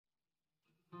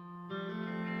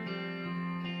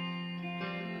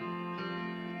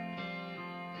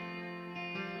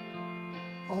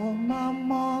All my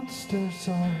monsters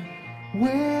are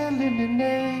willing and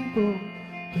able.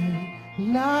 They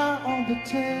lie on the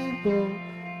table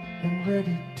and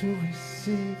ready to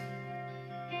receive.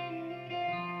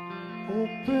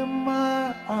 Open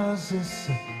my eyes, it's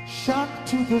a shock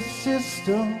to the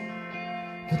system.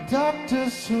 The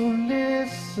doctors who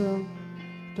listen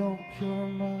don't cure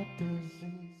my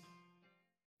disease.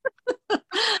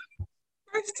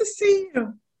 Nice to see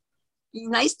you.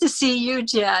 Nice to see you,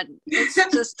 Jen. It's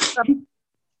just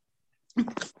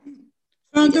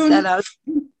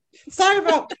Sorry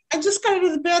about, I just got out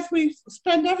of the bath. We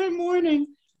spend every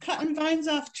morning cutting vines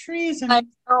off trees. And I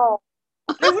know.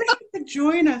 I wish you could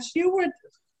join us.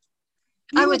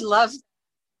 I would love.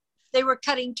 They were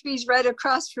cutting trees right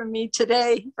across from me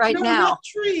today, right now. Not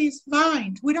trees,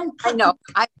 vines. We don't cut.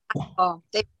 I know.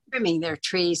 They're trimming their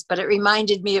trees, but it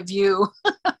reminded me of you.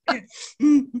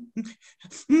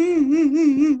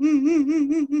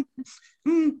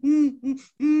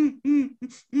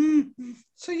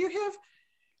 So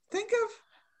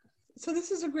so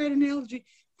this is a great analogy.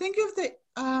 Think of the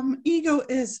ego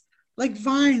is like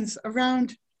vines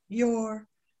around your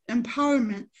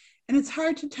empowerment, and it's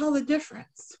hard to tell the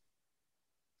difference.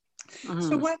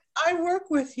 So when I work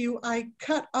with you, I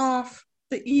cut off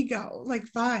the ego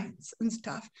like vines and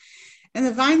stuff, and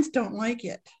the vines don't like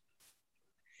it.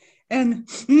 And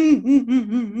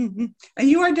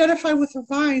you identify with the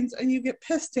vines and you get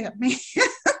pissed at me.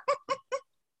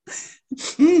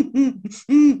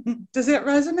 Does that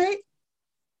resonate?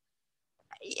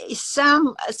 Some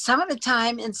of the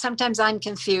time, and sometimes I'm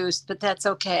confused, but that's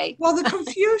okay. Well, the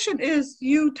confusion is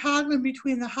you toggling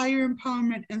between the higher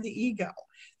empowerment and the ego.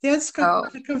 That's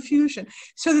the confusion.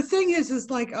 So the thing is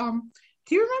like,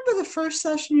 do you remember the first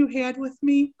session you had with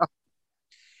me?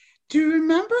 Do you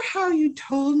remember how you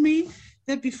told me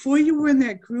that before you were in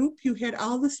that group, you had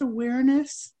all this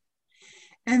awareness?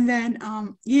 And then,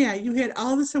 you had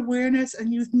all this awareness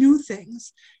and you knew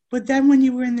things. But then when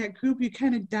you were in that group, you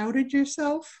kind of doubted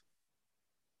yourself?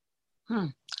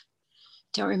 Don't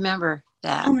remember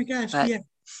that. Oh my gosh, yeah.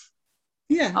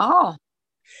 Yeah. Oh.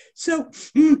 So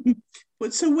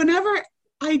whenever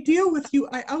I deal with you,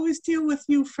 I always deal with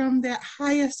you from that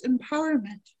highest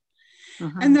empowerment.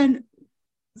 And then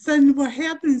what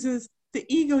happens is the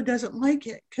ego doesn't like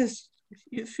it because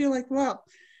you feel like, well,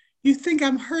 you think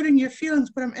I'm hurting your feelings,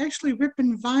 but I'm actually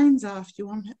ripping vines off you.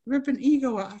 I'm ripping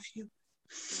ego off you.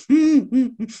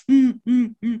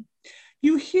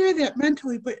 You hear that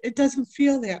mentally, but it doesn't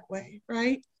feel that way,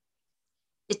 right?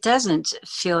 It doesn't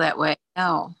feel that way,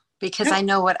 no, because I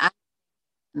know what I'm,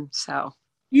 so.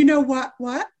 You know what?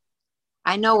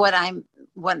 I know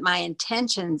what my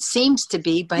intention seems to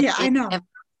be, but yeah,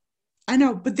 I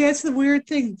know, but that's the weird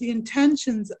thing. The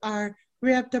intentions are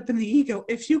wrapped up in the ego.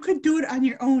 If you could do it on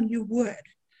your own, you would.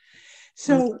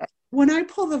 So when I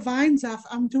pull the vines off,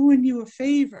 I'm doing you a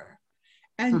favor.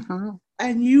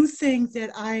 And you think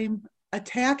that I'm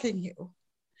attacking you.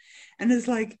 And it's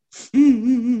like, all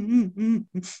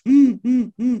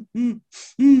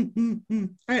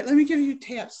right, let me give you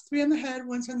taps. 3 on the head,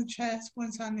 1's on the chest,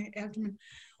 1's on the abdomen.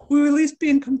 We release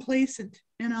being complacent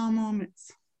in all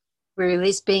moments. We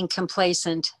release being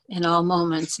complacent in all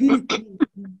moments. We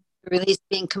release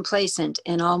being complacent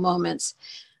in all moments.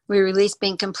 We release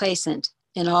being complacent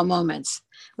in all moments.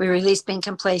 We release being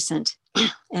complacent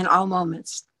in all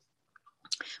moments.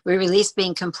 We release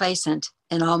being complacent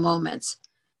in all moments.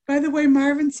 By the way,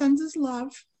 Marvin sends his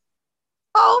love.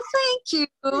 Oh, thank you.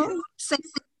 Send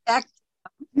it back.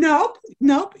 Nope.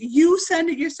 You send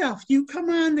it yourself. You come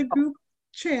on the group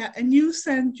chat and you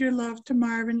send your love to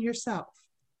Marvin yourself.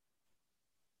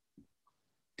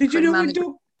 Did you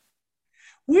know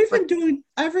we've been doing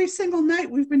every single night,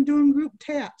 we've been doing group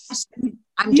taps.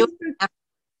 I do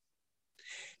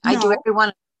every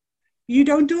one. You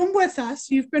don't do them with us.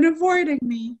 You've been avoiding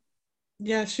me.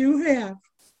 Yes, you have.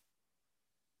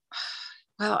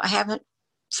 Well, I haven't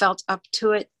felt up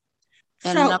to it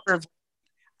in a number of.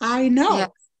 I know. Yeah.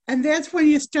 And that's when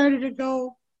you started to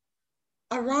go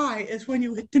awry, is when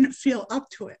you didn't feel up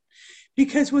to it.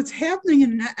 Because what's happening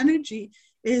in that energy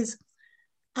is,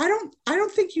 I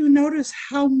don't think you notice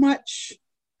how much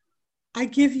I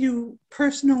give you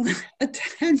personal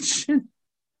attention.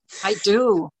 I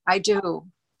do.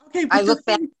 Okay, I look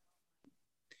back at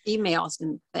emails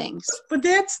and things. But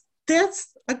that's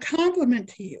a compliment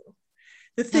to you.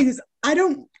 The thing is, I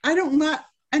don't let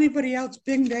anybody else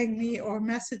bing bang me or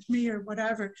message me or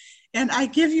whatever. And I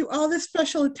give you all this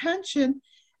special attention,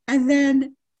 and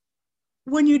then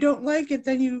when you don't like it,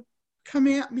 then you come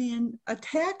at me and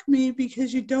attack me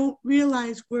because you don't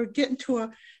realize we're getting to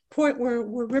a point where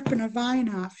we're ripping a vine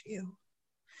off you.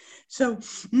 So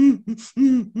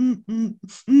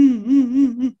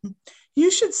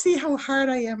you should see how hard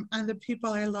I am on the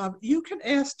people I love. You can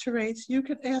ask Therese, you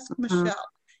can ask Michelle,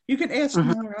 you can ask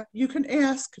Nora, you can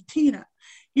ask Tina.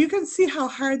 You can see how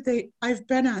hard I've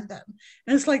been on them.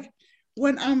 And it's like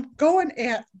when I'm going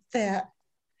at that,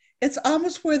 it's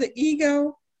almost where the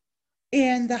ego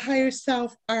and the higher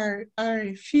self are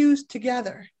fused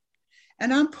together.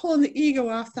 And I'm pulling the ego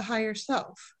off the higher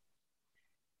self.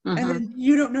 And then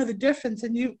you don't know the difference,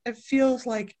 and it feels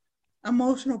like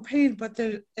emotional pain, but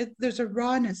there's a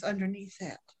rawness underneath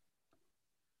that.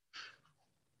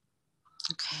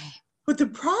 Okay. But the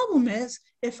problem is,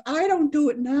 if I don't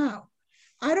do it now,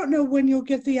 I don't know when you'll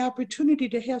get the opportunity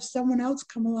to have someone else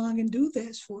come along and do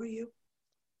this for you,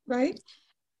 right?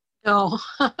 No,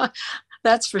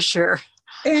 that's for sure.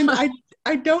 And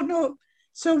I don't know.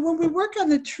 So when we work on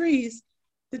the trees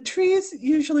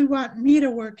usually want me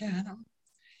to work on them.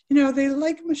 You know, they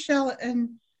like Michelle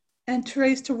and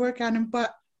Therese to work on them,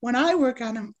 but when I work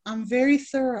on them, I'm very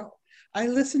thorough. I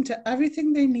listen to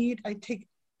everything they need. I take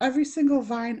every single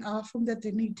vine off them that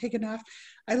they need taken off.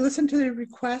 I listen to their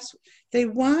requests. They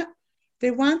want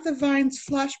the vines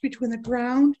flush between the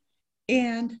ground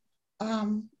and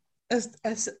as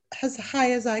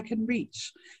high as I can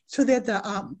reach, so that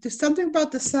there's something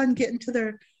about the sun getting to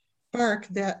their bark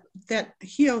that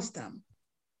heals them.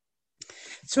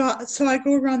 So I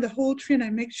go around the whole tree and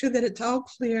I make sure that it's all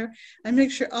clear. I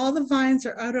make sure all the vines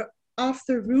are off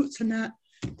their roots and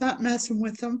not messing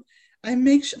with them. I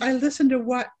listen to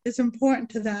what is important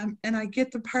to them, and I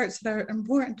get the parts that are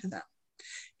important to them,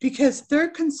 because they're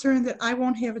concerned that I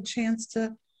won't have a chance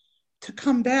to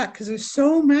come back, because there's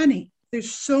so many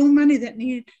that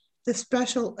need the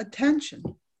special attention.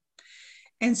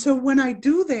 And so when I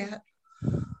do that,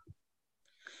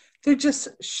 they're just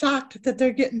shocked that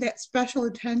they're getting that special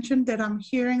attention, that I'm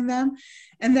hearing them.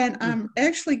 And then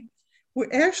we're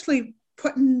actually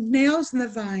putting nails in the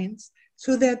vines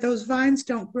so that those vines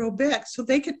don't grow back, so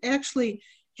they can actually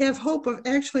have hope of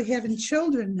actually having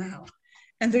children now,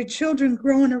 and their children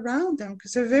growing around them,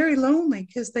 because they're very lonely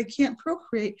because they can't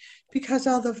procreate because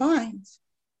all the vines.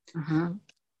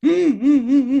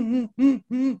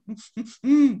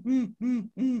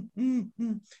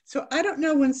 So I don't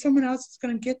know when someone else is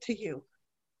going to get to you.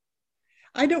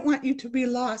 I don't want you to be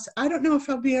lost. I don't know if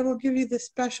I'll be able to give you the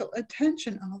special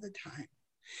attention all the time.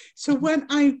 So when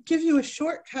I give you a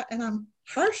shortcut and I'm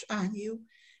harsh on you,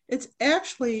 it's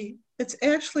actually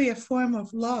a form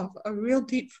of love, a real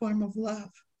deep form of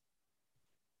love.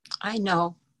 I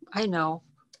know.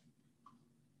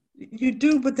 You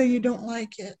do, but then you don't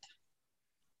like it.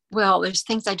 Well, there's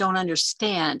things I don't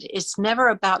understand. It's never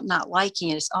about not liking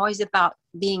it. It's always about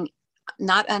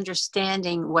not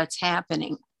understanding what's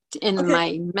happening in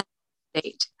my mental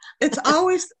state. It's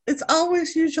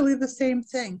always usually the same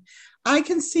thing. I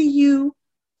can see you.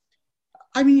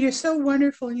 I mean, you're so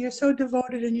wonderful and you're so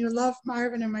devoted and you love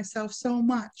Marvin and myself so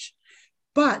much.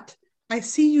 But I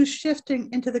see you shifting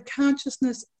into the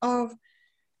consciousness of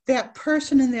that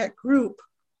person in that group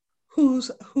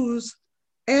who's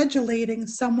adulating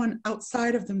someone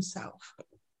outside of themselves.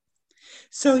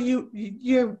 So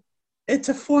it's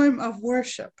a form of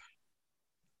worship.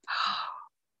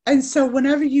 And so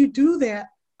whenever you do that,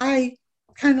 I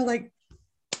kind of like,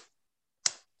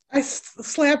 I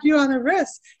slap you on the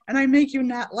wrist and I make you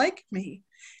not like me.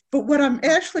 But what I'm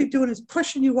actually doing is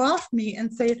pushing you off me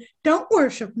and say, don't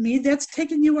worship me. That's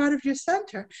taking you out of your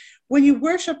center. When you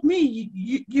worship me,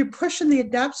 you're pushing the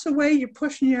adepts away. You're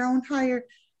pushing your own higher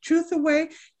truth away.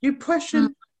 You're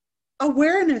pushing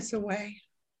awareness away.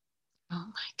 Oh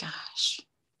my gosh.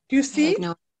 Do you see?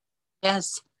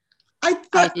 Yes. I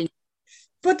didn't.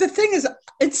 But the thing is,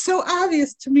 it's so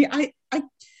obvious to me.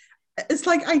 It's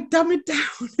like I dumb it down.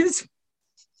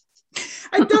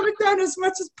 I dumb it down as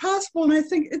much as possible, and I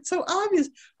think it's so obvious.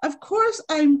 Of course,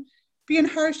 I'm being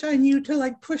harsh on you to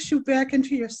like push you back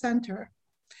into your center,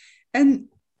 and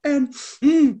then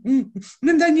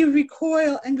you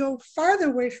recoil and go farther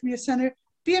away from your center,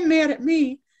 being mad at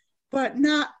me, but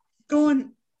not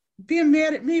being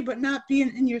mad at me, but not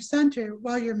being in your center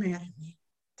while you're mad at me.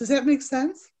 Does that make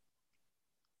sense?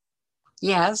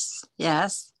 Yes.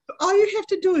 All you have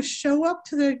to do is show up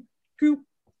to the group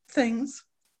things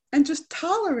and just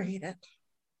tolerate it.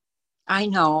 I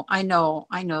know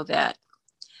that.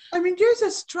 I mean, you're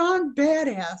a strong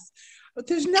badass, but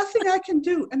there's nothing I can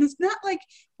do. And it's not like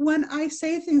when I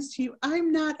say things to you,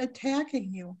 I'm not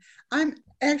attacking you. I'm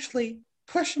actually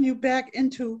pushing you back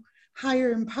into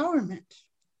higher empowerment.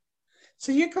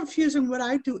 So you're confusing what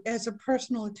I do as a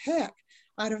personal attack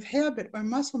out of habit or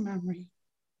muscle memory.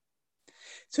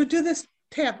 So do this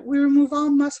tap. We remove all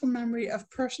muscle memory of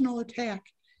personal attack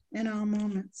in all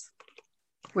moments.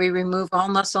 We remove all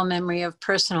muscle memory of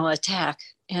personal attack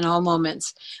in all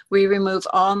moments. We remove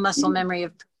all muscle memory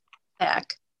of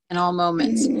attack in all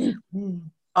moments.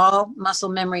 All muscle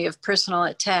memory of personal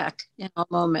attack in all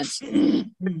moments.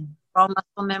 All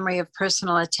muscle memory of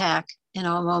personal attack in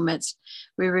all moments.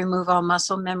 We remove all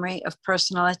muscle memory of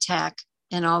personal attack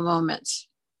in all moments.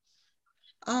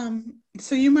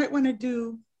 So you might want to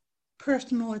do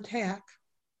personal attack.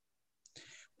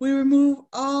 We remove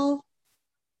all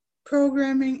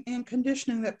programming and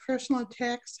conditioning that personal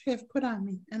attacks have put on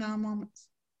me in all moments.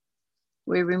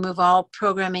 We remove all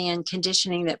programming and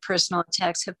conditioning that personal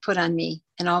attacks have put on me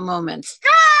in all moments.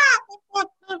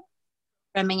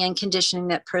 Programming and conditioning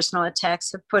that personal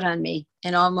attacks have put on me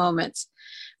in all moments.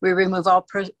 We remove all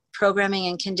programming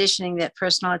and conditioning that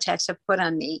personal attacks have put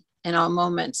on me in all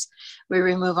moments. We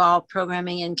remove all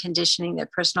programming and conditioning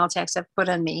that personal attacks have put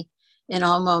on me in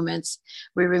all moments.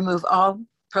 We remove all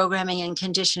programming and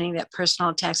conditioning that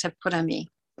personal attacks have put on me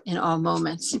in all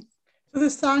moments. So the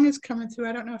song is coming through.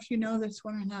 I don't know if you know this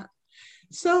one or not.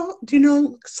 So do you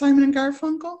know Simon and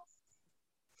Garfunkel?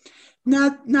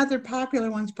 Not their popular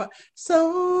ones, but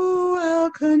so I'll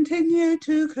continue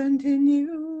to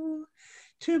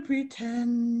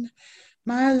pretend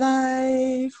my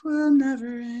life will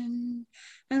never end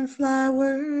and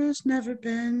flowers never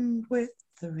bend with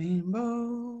the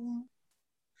rainbow.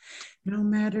 No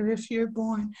matter if you're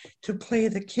born to play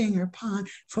the king or pawn,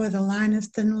 for the line is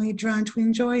thinly drawn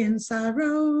between joy and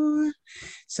sorrow.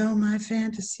 So my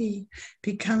fantasy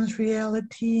becomes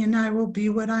reality, and I will be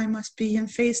what I must be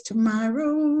and face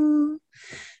tomorrow.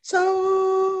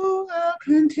 So I'll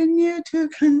continue to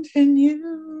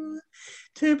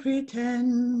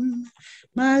pretend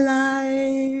my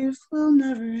life will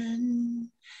never end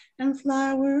and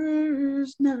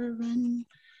flowers never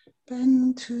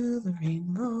bend to the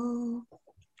rainbow.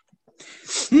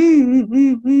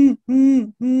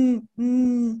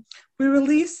 We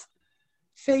release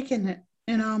faking it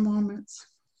in all moments.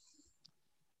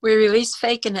 We release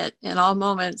faking it in all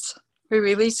moments. We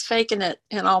release faking it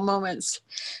in all moments.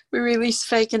 We release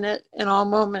faking it in all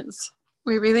moments.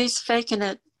 We release faking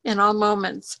it in all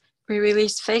moments. We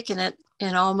release faking it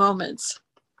in all moments.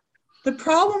 The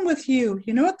problem with you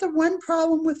know what the one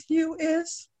problem with you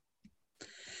is?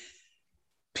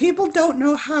 People don't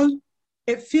know how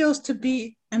it feels to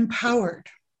be empowered.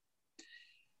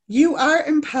 You are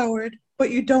empowered,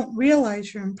 but you don't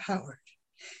realize you're empowered.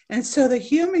 And so the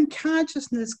human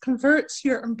consciousness converts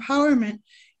your empowerment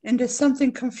into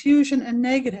something confusion and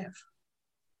negative.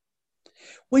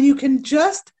 When you can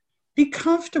just be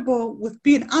comfortable with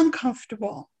being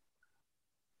uncomfortable.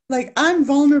 Like I'm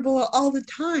vulnerable all the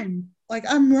time. Like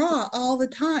I'm raw all the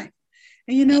time.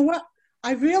 And you know what?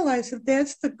 I realize that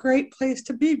that's the great place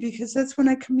to be, because that's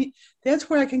when that's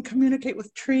where I can communicate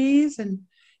with trees and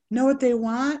know what they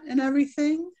want and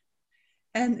everything.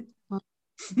 And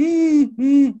we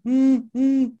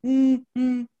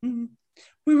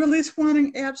release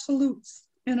wanting absolutes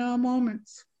in all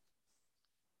moments.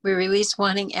 We release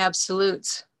wanting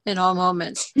absolutes in all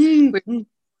moments.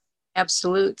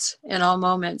 Absolutes in all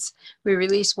moments. We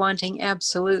release wanting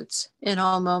absolutes in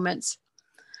all moments.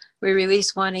 We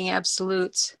release wanting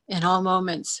absolutes in all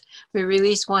moments. We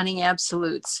release wanting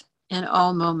absolutes in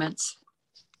all moments.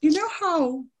 You know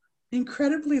how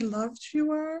incredibly loved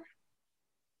you are?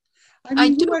 I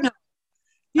do know.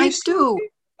 I do.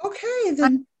 Okay,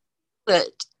 then.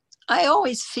 But I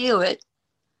always feel it.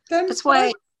 That's why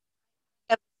I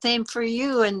have the same for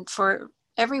you and for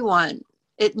everyone.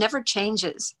 It never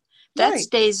changes. That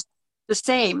stays the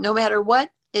same no matter what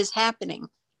is happening.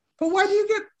 But why do you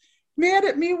get mad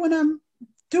at me when I'm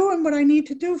doing what I need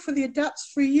to do for the adepts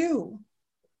for you?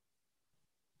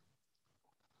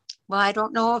 Well, I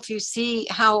don't know if you see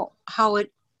how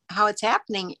it's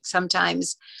happening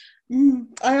sometimes.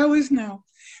 I always know.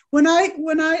 When I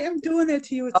am doing it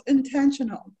to you, it's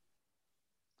intentional.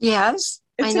 Yes,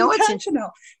 I know it's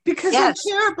intentional because I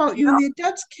care about you. The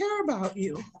adepts care about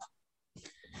you.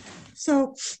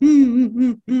 So,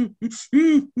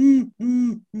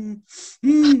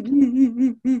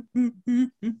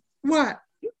 what?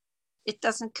 It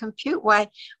doesn't compute.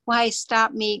 Why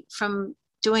stop me from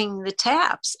doing the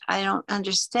taps? I don't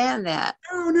understand that.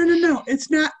 No. It's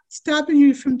not stopping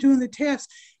you from doing the taps.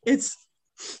 It's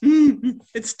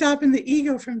stopping the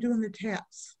ego from doing the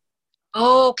taps.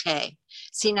 Okay.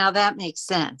 See, now that makes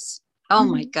sense. Oh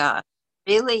my God.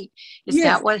 Really? Is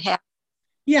that what happened?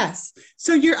 Yes.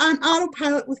 So you're on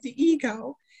autopilot with the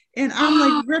ego, and I'm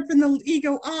like ripping the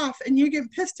ego off, and you're getting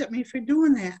pissed at me for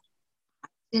doing that. I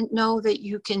didn't know that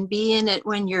you can be in it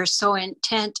when you're so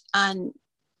intent on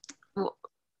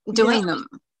doing them.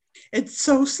 It's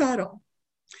so subtle.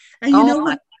 And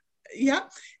what? Yeah.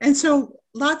 And so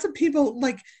lots of people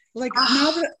now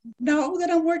that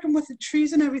I'm working with the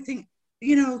trees and everything,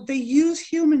 they use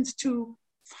humans to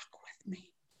fuck with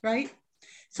me, right?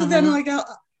 So then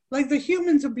the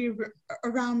humans will be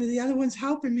around me, the other one's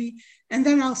helping me, and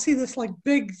then I'll see this like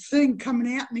big thing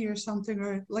coming at me or something,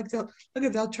 or like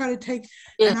they'll try to take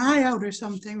an eye out or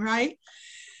something, right?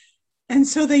 And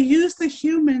so they use the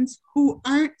humans who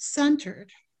aren't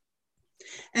centered.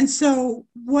 And so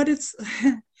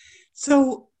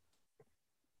so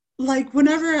like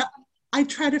whenever I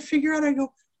try to figure out, I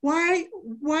go, why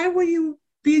were you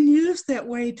being used that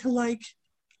way to like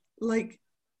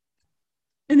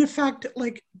in effect,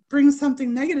 like bring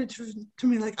something negative to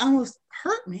me, like almost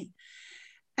hurt me.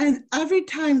 And every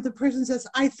time the person says,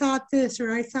 I thought this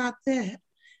or I thought that,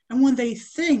 and when they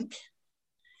think,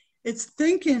 it's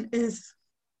thinking is,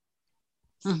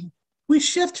 we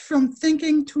shift from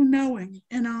thinking to knowing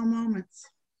in all moments.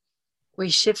 We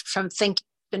shift from thinking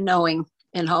to knowing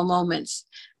in all moments.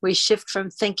 We shift from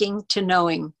thinking to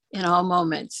knowing in all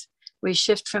moments. We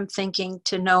shift from thinking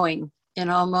to knowing in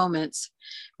all moments.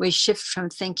 We shift from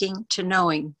thinking to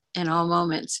knowing in all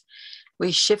moments.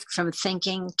 We shift from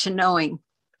thinking to knowing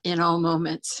in all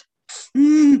moments.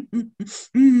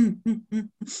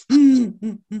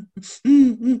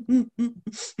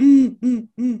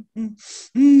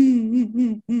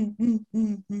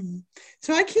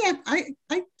 So I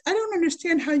don't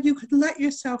understand how you could let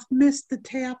yourself miss the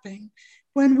tapping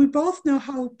when we both know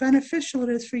how beneficial it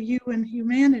is for you and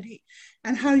humanity,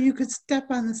 and how you could step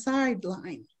on the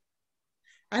sideline.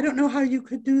 I don't know how you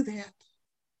could do that,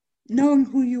 knowing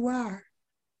who you are.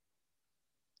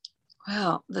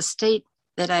 Well, the state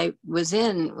that I was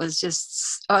in was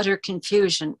just utter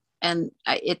confusion, and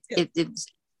it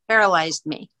paralyzed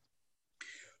me.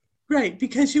 Right,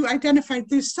 because you identified,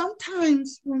 there's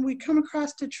sometimes when we come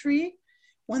across a tree,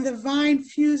 when the vine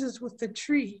fuses with the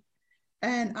tree,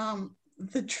 and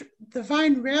the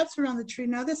vine wraps around the tree.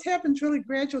 Now this happens really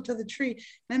gradual to the tree.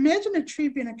 And imagine a tree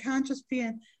being a conscious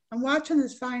being and watching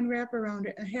this vine wrap around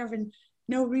it and having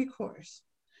no recourse.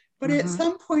 But at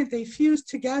some point they fuse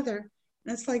together,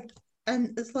 and it's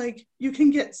like you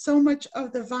can get so much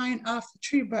of the vine off the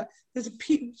tree, but there's a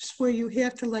piece where you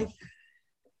have to like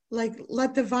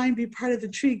let the vine be part of the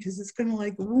tree, because it's going to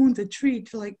like wound the tree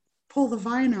to like pull the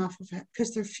vine off of it,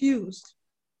 because they're fused.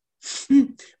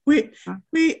 We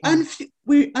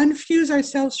unfuse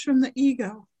ourselves from the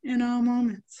ego in all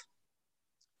moments.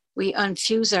 We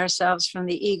unfuse ourselves from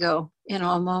the ego in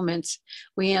all moments.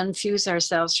 We unfuse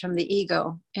ourselves from the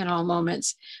ego in all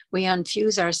moments. We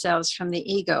unfuse ourselves from the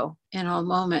ego in all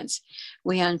moments.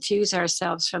 We unfuse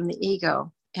ourselves from the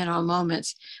ego in all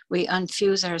moments. We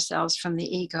unfuse ourselves from the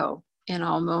ego in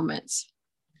all moments.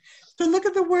 So look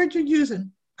at the word you're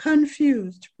using,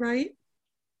 confused, right?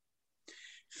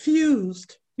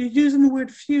 Fused, you're using the word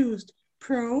fused.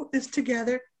 Pro is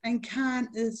together and con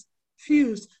is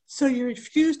fused. So you're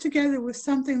fused together with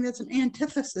something that's an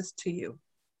antithesis to you.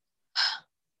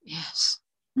 Yes.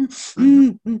 What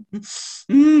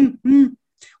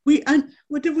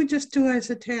did we just do as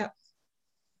a tap?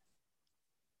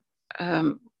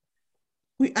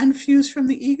 We unfuse from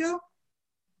the ego?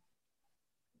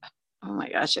 Oh my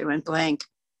gosh, I went blank.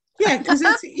 Yeah, because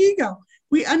it's the ego.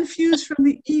 We unfuse from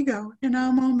the ego in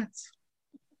all moments.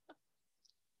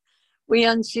 We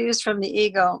unfuse from the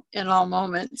ego in all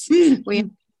moments. We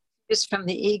unfuse from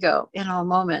the ego in all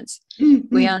moments.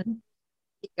 We unfuse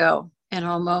ego in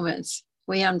all moments.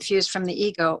 We unfuse from the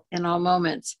ego in all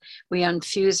moments. We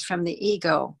unfuse from the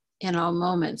ego in all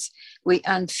moments. We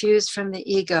unfuse from the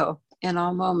ego in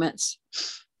all moments.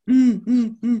 We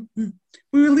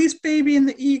release baby in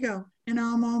the ego in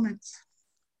all moments.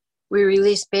 We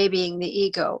release babying the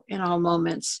ego in all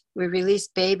moments. We release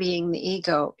babying the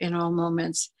ego in all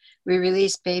moments. We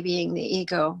release babying the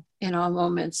ego in all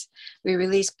moments. We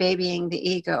release babying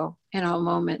the ego in all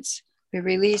moments. We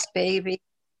release baby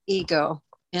ego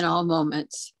in all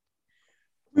moments.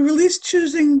 We release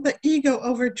choosing the ego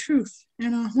over truth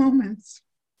in all moments.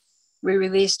 We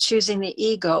release choosing the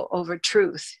ego over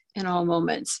truth in all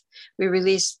moments. We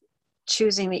release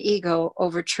choosing the ego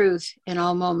over truth in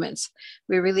all moments.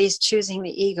 We release choosing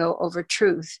the ego over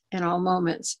truth in all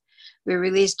moments. We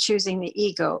release choosing the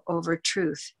ego over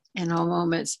truth in all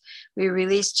moments. We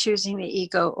release choosing the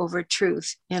ego over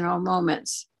truth in all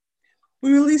moments.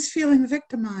 We release feeling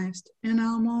victimized in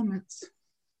all moments.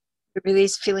 We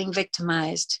release feeling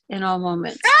victimized in all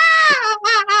moments.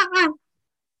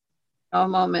 All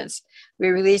moments. We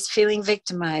release feeling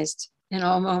victimized in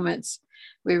all moments.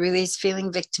 We release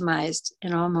feeling victimized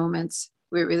in all moments.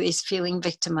 We release feeling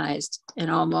victimized in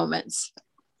all moments.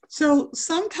 So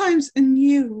sometimes in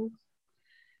you,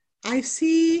 I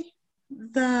see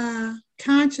the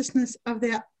consciousness of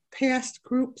that past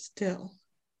group still.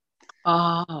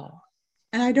 Oh.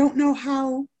 And I don't know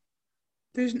how,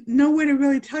 there's no way to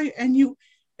really tell you.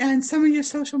 And some of your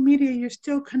social media, you're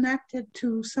still connected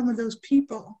to some of those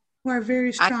people who are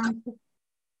very strong.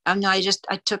 I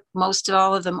took most of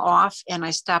all of them off, and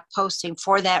I stopped posting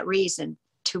for that reason,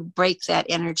 to break that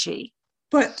energy.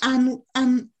 But on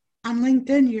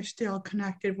LinkedIn, you're still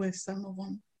connected with some of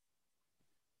them.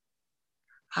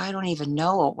 I don't even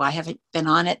know. I haven't been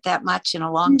on it that much in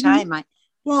a long time.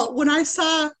 Well, when I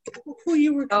saw who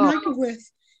you were connected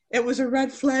with, it was a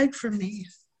red flag for me.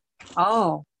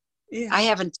 Oh, yeah. I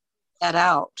haven't cleared that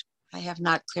out. I have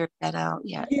not cleared that out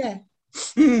yet. Yeah.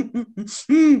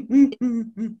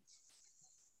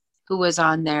 Who was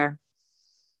on there?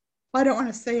 I don't want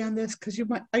to say on this because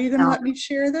are you going to let me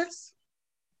share this?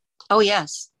 Oh,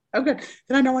 yes. Okay.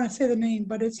 Then I don't want to say the name,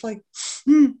 but it's like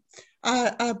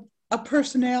a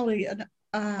personality, a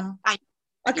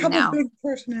couple of big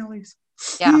personalities.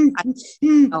 Yeah.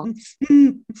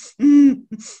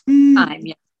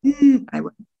 I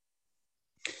would.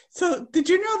 So did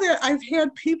you know that I've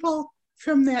had people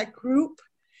from that group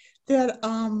that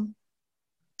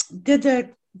did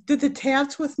the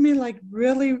tabs with me like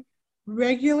really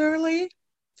regularly,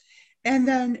 and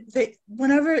then they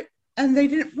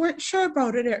weren't sure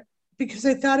about it because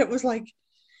they thought it was like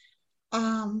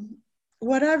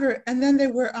whatever, and then they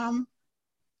were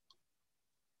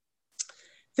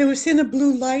seeing the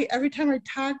blue light every time I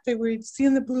talked. They were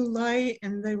seeing the blue light,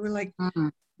 and they were like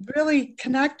really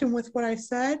connecting with what I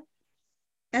said.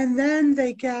 And then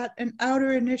they got an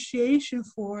outer initiation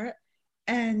for it,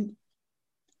 and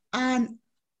on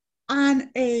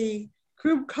a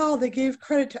group call, they gave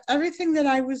credit to everything that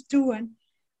I was doing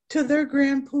to their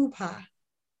grand poopah.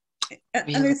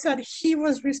 Really? And they said he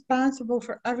was responsible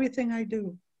for everything I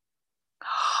do.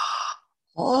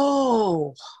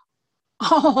 Oh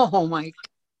my God.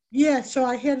 Yeah, so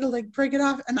I had to like break it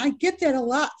off. And I get that a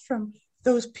lot from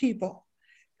those people.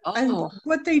 Oh. And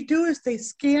what they do is they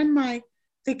scan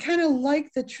they kind of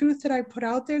like the truth that I put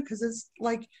out there because it's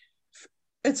like,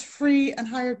 it's free and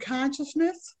higher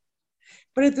consciousness.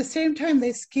 But at the same time,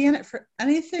 they scan it for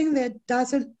anything that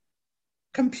doesn't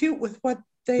compute with what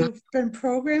they've been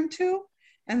programmed to,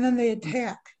 and then they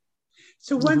attack.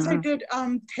 So once I did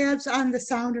tabs on the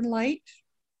sound and light,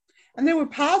 and they were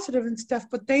positive and stuff,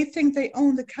 but they think they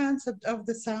own the concept of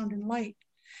the sound and light.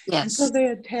 Yes. And so they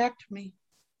attacked me.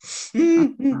 We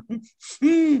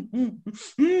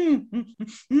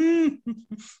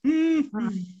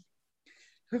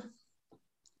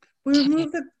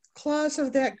remove the claws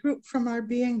of that group from our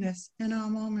beingness in all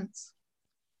moments.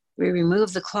 We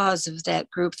remove the claws of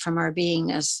that group from our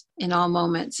beingness in all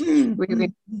moments. We remove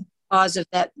the claws of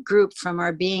that group from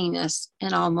our beingness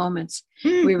in all moments.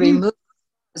 We remove the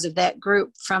claws of that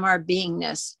group from our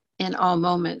beingness in all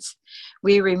moments.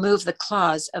 We remove the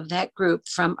claws of that group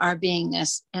from our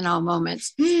beingness in all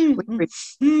moments. We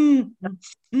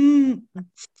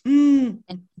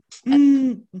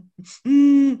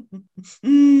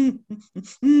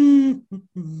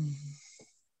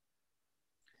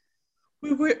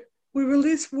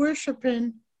release worship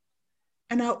in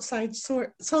an outside source.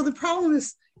 So the problem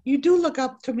is you do look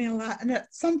up to me a lot, and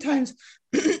sometimes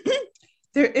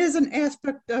there is an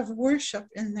aspect of worship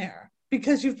in there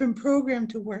because you've been programmed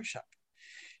to worship.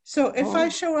 So if I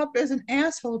show up as an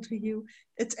asshole to you,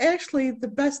 it's actually the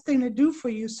best thing to do for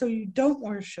you so you don't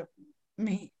worship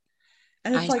me.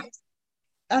 And it's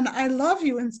and I love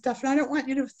you and stuff, and I don't want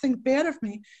you to think bad of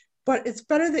me, but it's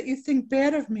better that you think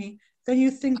bad of me than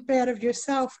you think bad of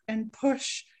yourself and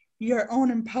push your own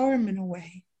empowerment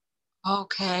away.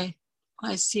 Okay,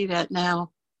 I see that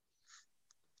now.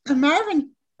 And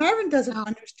Marvin doesn't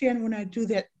understand when I do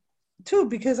that too,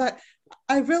 because I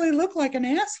really look like an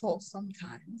asshole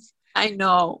sometimes. I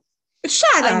know.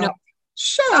 Shut up. Know.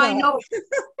 Shut up. I know.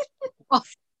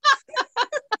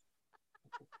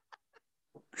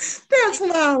 That's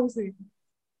lousy.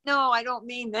 No, I don't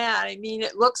mean that. I mean,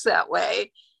 it looks that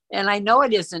way. And I know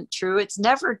it isn't true. It's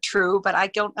never true, but I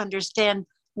don't understand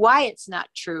why it's not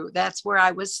true. That's where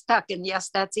I was stuck. And yes,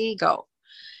 that's ego.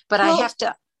 But I have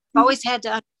to, always had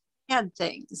to understand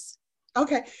things.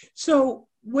 Okay. So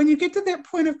when you get to that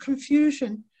point of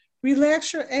confusion,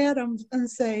 relax your atoms and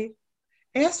say,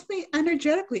 ask me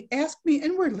energetically, ask me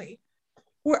inwardly.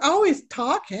 We're always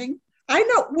talking. I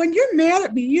know when you're mad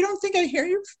at me, you don't think I hear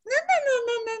you? No.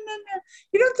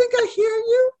 You don't think I hear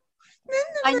you?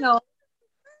 No.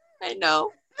 I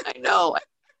know. I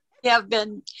have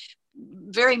been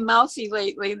very mouthy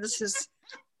lately. This is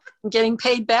I'm getting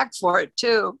paid back for it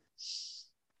too.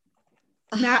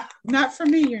 Not for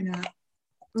me, you're not.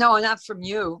 No, not from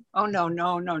you. Oh,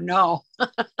 no.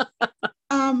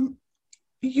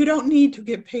 You don't need to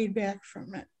get paid back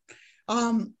from it.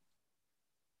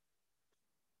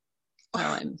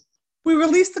 We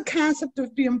release the concept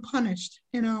of being punished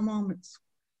in all moments.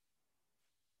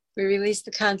 We release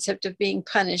the concept of being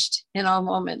punished in all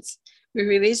moments. We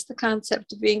release the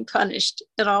concept of being punished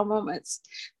in all moments.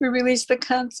 We release the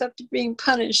concept of being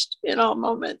punished in all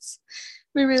moments.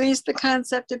 We release the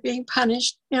concept of being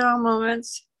punished in all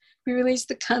moments. We release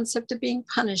the concept of being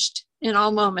punished in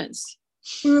all moments.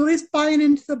 We release buying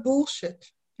into the bullshit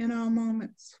in all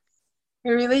moments.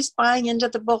 We release buying into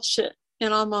the bullshit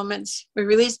in all moments. We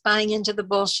release buying into the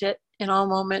bullshit in all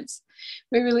moments.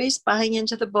 We release buying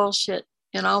into the bullshit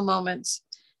in all moments.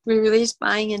 We release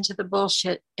buying into the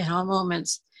bullshit in all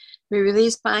moments. We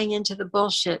release buying into the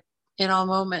bullshit in all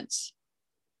moments.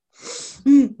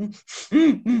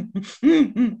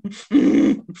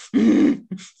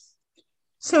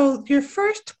 So your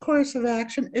first course of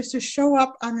action is to show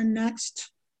up on the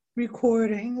next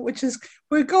recording, which is,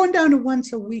 we're going down to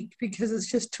once a week because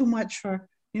it's just too much for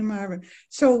you, Marvin.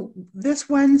 So this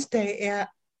Wednesday at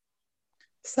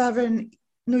 7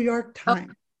 New York time.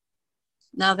 Oh,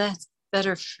 now that's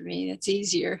better for me. It's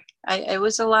easier. It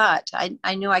was a lot.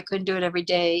 I knew I couldn't do it every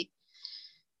day.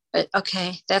 But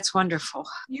okay, that's wonderful.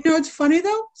 You know, it's funny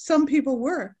though, some people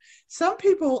were. Some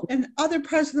people in other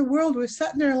parts of the world were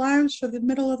setting their alarms for the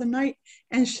middle of the night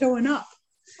and showing up.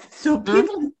 So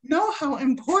people know how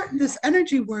important this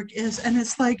energy work is. And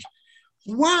it's like,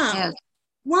 wow,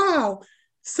 wow,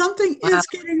 something is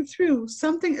getting through.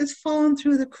 Something is falling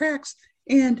through the cracks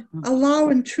and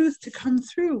allowing truth to come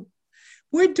through.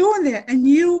 We're doing that and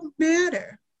you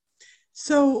matter.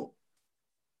 So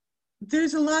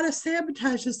there's a lot of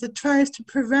sabotages that tries to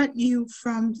prevent you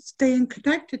from staying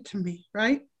connected to me,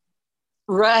 right?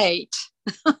 Right.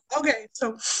 Okay,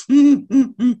 so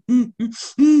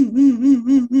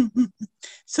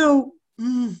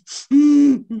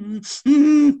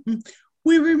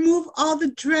we remove all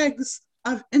the dregs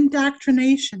of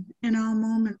indoctrination in all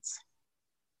moments.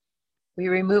 We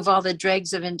remove all the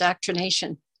dregs of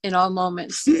indoctrination in all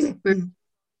moments.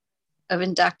 Of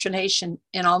indoctrination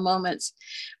in all moments.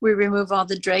 We remove all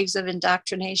the dregs of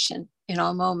indoctrination in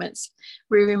all moments.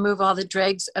 We remove all the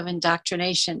dregs of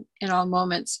indoctrination in all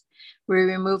moments. We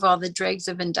remove all the dregs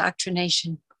of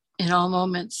indoctrination in all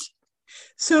moments.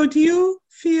 So do you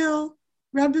feel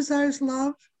Rebazar's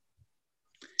love?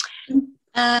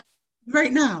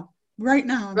 Right now. Right.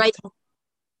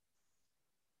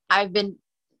 I've been,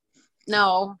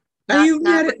 no. Are you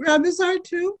mad at Rebazar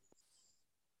too?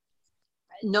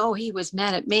 No, he was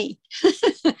mad at me.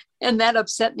 And that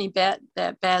upset me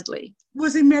badly.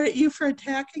 Was he mad at you for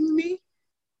attacking me?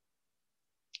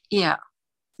 Yeah.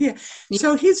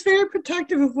 So he's very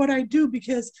protective of what I do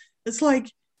because it's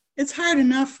like, it's hard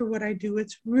enough for what I do.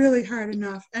 It's really hard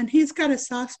enough. And he's got a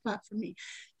soft spot for me.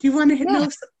 Do you want to know?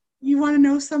 You want to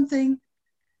know something?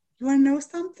 You want to know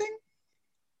something?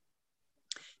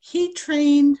 He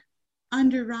trained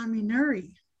under Rami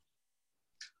Nuri.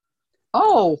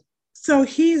 Oh. So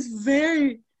he's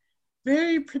very,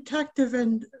 very protective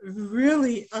and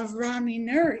really of Rami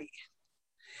Nuri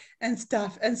and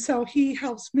stuff. And so he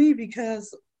helps me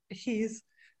because he's,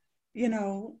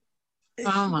 helping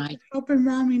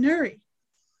Rami Nuri.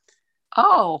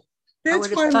 Oh, that's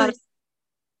why it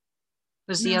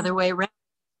was the other way around.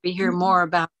 We hear more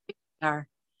about our,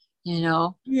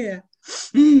 Yeah.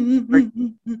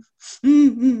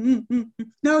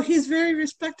 No, he's very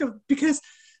respectful because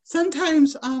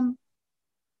sometimes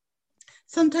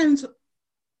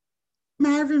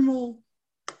Marvin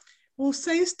will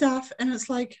say stuff and it's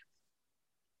like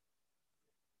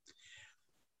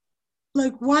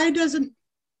why doesn't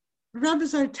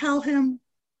Rebazar tell him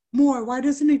more? Why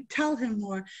doesn't he tell him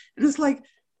more? And it's like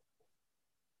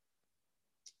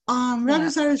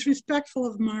Rebazar is respectful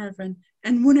of Marvin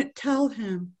and wouldn't tell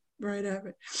him right of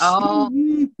it. Oh.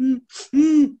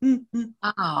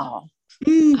 Oh.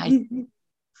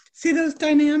 See those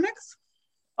dynamics?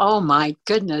 Oh my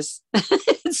goodness.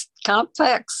 It's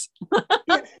complex. Yeah,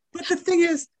 but the thing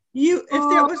is, if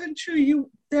that wasn't true,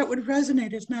 that would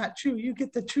resonate as not true. You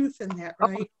get the truth in that,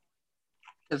 right?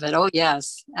 Of it. Oh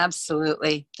yes,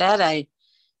 absolutely. That I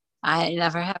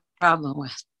never have a problem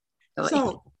with.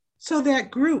 Really. So that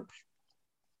group,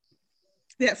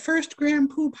 that first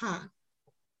Grand Poobah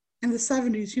in the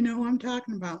 70s, you know who I'm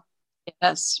talking about?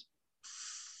 Yes.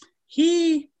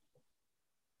 He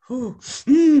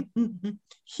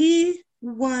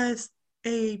was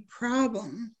a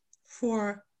problem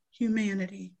for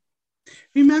humanity.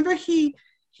 Remember, he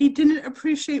he didn't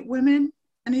appreciate women,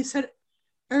 and he said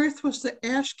Earth was the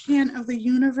ash can of the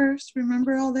universe.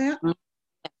 Remember all that? Mm.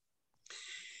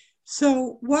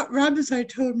 So what Rabazai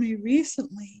told me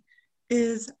recently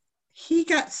is he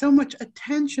got so much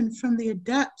attention from the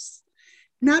adepts,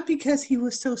 not because he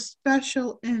was so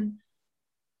special in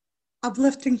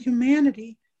uplifting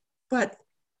humanity, but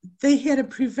they had to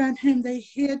prevent him. They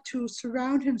had to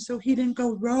surround him so he didn't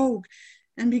go rogue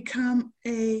and become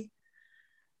a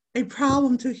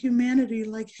problem to humanity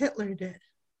like Hitler did.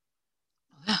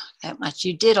 That much.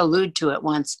 You did allude to it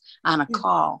once on a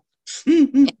call.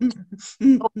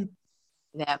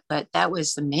 But that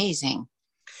was amazing.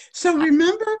 So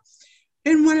remember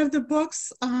in one of the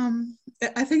books,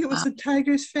 I think it was The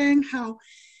Tiger's Fang, how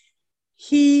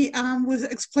he was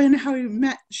explaining how he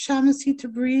met Shamasi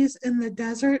Tabriz in the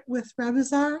desert with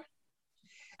Rebizar.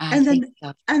 And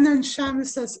then Shamus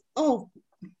says, oh,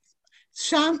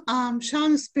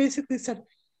 Shamus basically said,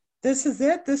 this is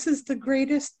it. This is the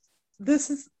greatest.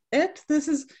 This is it. This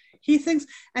is, he thinks,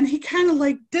 and he kind of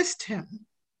like dissed him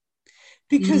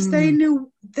because they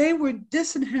knew they were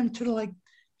dissing him to like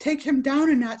take him down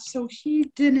a notch so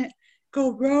he didn't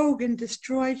go rogue and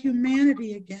destroy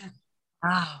humanity again.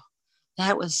 Wow.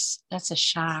 That's a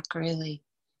shock, really.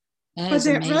 But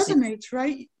that resonates,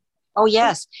 right? Oh,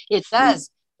 yes, it does.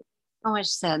 So much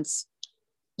sense.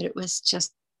 But it was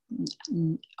just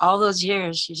all those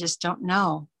years, you just don't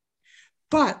know.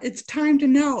 But it's time to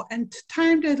know, and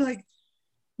time to like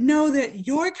know that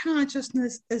your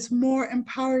consciousness is more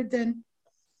empowered than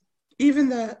even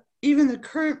the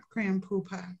current Grand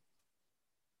Poobah.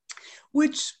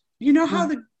 Which, you know how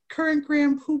the current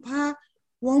Grand Poobah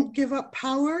won't give up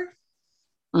power?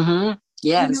 Mm-hmm.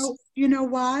 Yes. You know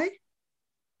why?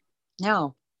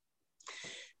 No.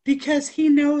 Because he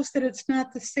knows that it's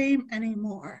not the same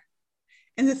anymore.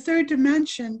 In the third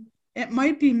dimension, it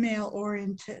might be male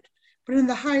oriented, but in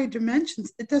the higher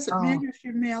dimensions, it doesn't matter if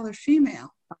you're male or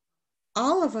female.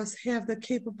 All of us have the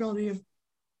capability of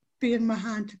being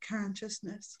Mahanta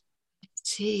consciousness.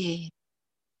 See.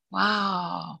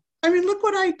 Wow. I mean, look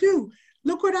what I do.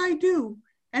 Look what I do.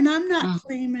 And I'm not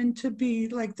claiming to be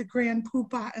like the Grand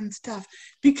Poobah and stuff,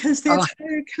 because that's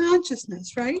higher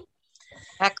consciousness, right?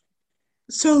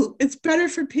 So it's better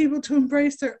for people to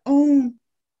embrace their own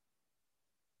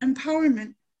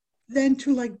empowerment than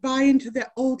to like buy into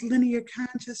that old linear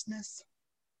consciousness.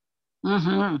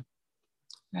 Mm-hmm.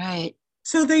 Right.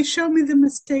 So they show me the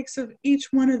mistakes of each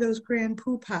one of those Grand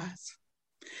Poobahs.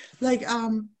 Like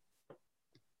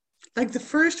the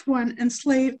first one,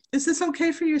 enslaved. Is this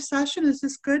okay for your session? Is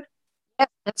this good? Yeah,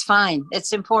 that's fine.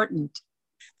 It's important.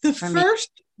 The first,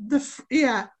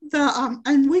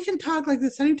 and we can talk like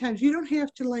this anytime. You don't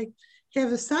have to like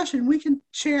have a session. We can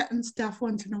chat and stuff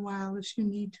once in a while if you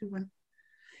need to. And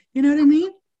you know what I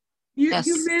mean? You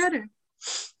matter.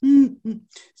 Mm-hmm.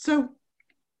 So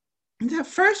the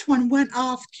first one went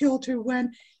off kilter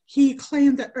when he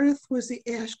claimed that Earth was the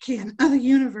ash can of the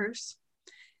universe.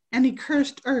 And he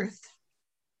cursed Earth.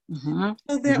 Mm-hmm.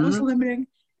 So that was limiting.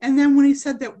 And then when he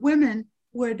said that women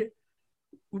would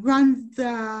run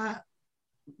the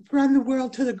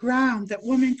world to the ground, that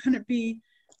women couldn't be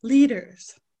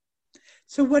leaders.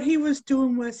 So what he was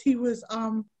doing was he was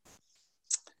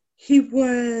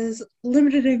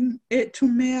limiting it to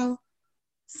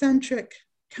male-centric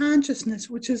consciousness,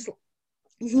 which is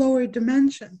lower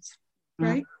dimensions,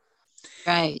 right?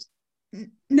 Right.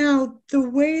 Now, the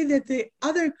way that the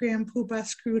other Grand Poobah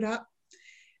screwed up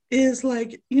is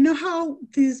like, you know how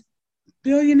these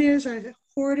billionaires are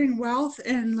hoarding wealth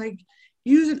and like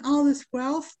using all this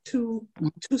wealth to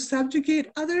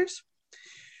subjugate others?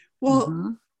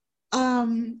 Well,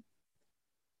 they're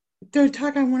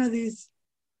talking on one of these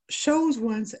shows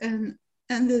once, and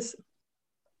this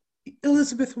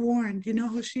Elizabeth Warren, do you know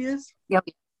who she is? Yep.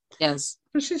 Yes.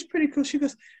 So she's pretty cool. She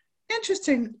goes,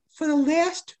 interesting, for the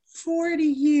last 40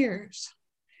 years,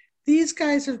 these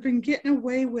guys have been getting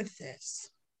away with this.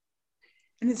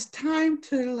 And it's time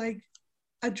to like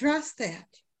address that.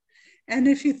 And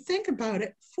if you think about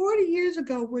it, 40 years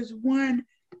ago was when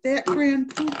that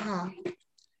Grand Poobah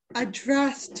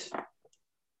addressed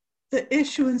the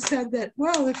issue and said that,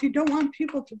 well, if you don't want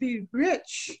people to be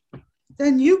rich,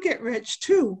 then you get rich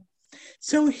too.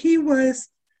 So he was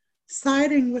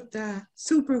siding with the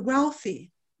super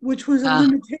wealthy, which was a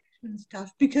limitation and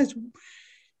stuff, because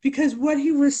what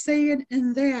he was saying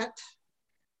in that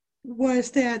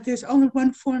was that there's only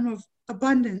one form of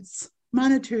abundance,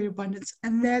 monetary abundance,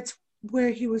 and that's where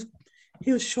he was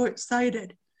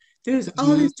short-sighted. There's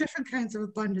all these different kinds of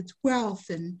abundance, wealth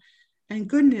and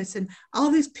goodness, and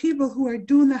all these people who are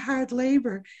doing the hard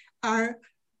labor are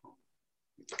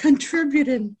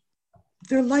contributing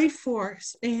their life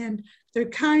force and their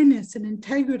kindness and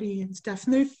integrity and stuff.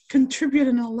 And they're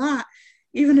contributing a lot,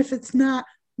 even if it's not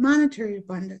monetary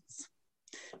abundance.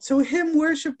 So him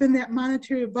worshiping that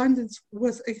monetary abundance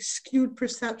was a skewed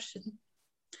perception.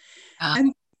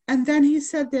 And then he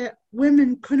said that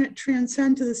women couldn't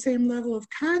transcend to the same level of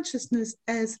consciousness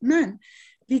as men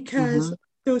because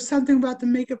there was something about the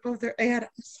makeup of their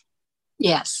atoms.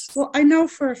 Yes. Well, I know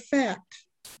for a fact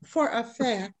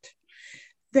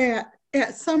that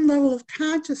at some level of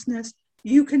consciousness,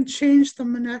 you can change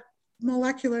the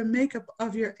molecular makeup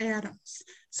of your atoms.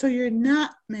 So you're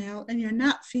not male and you're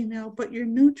not female, but you're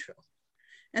neutral.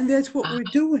 And that's what we're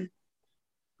doing.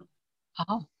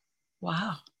 Oh,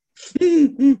 wow.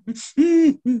 We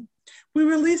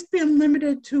release being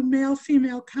limited to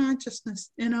male-female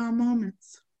consciousness in all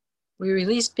moments. We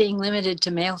release being limited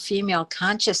to male-female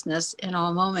consciousness in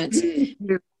all moments.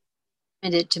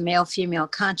 Limited to male-female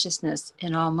consciousness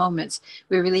in all moments.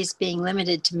 We release being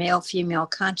limited to male-female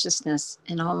consciousness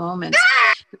in all moments.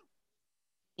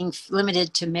 Being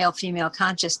limited to male-female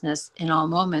consciousness in all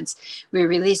moments. We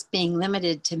release being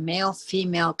limited to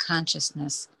male-female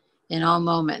consciousness in all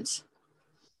moments.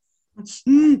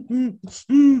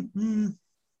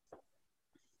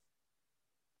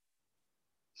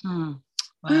 Wow.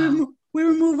 We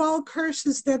remove all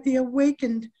curses that the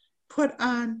awakened put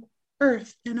on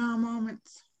earth in all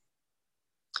moments.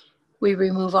 We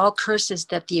remove all curses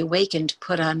that the awakened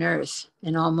put on earth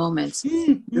in all moments.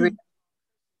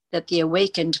 That the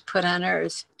awakened put on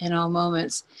earth in all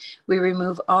moments. We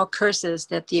remove all curses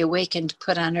that the awakened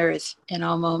put on earth in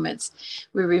all moments.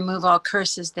 We remove all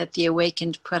curses that the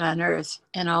awakened put on earth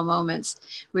in all moments.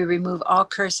 We remove all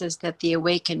curses that the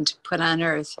awakened put on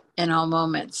earth in all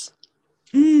moments.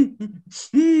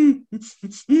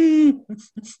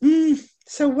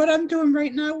 So what I'm doing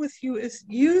right now with you is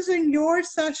using your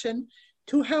session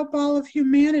to help all of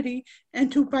humanity, and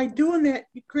to, by doing that,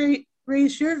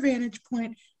 raise your vantage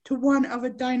point to one of a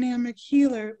dynamic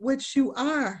healer, which you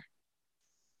are,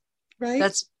 right?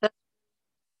 That's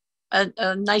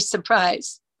a nice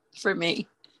surprise for me.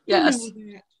 Yes.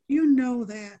 You know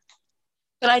that.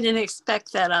 But I didn't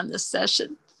expect that on this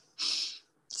session.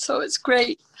 So it's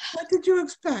great. What did you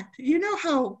expect? You know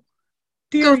how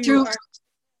go through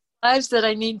lives that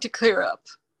I need to clear up.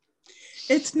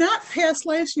 It's not past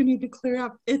lives you need to clear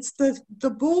up. It's the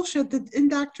bullshit, the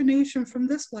indoctrination from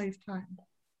this lifetime.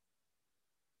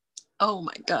 Oh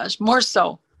my gosh, more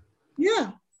so.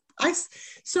 Yeah.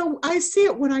 So I see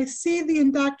it when I see the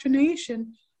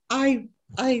indoctrination, I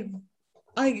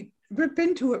rip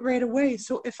into it right away.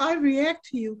 So if I react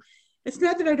to you, it's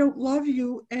not that I don't love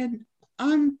you, and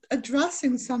I'm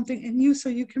addressing something in you so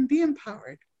you can be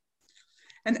empowered.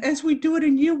 And as we do it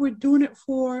in you, we're doing it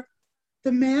for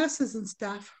the masses and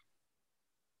stuff.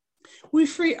 We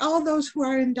free all those who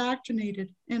are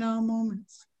indoctrinated in all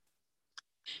moments.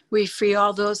 We free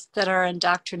all those that are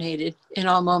indoctrinated in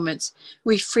all moments.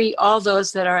 We free all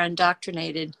those that are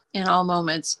indoctrinated in all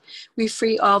moments. We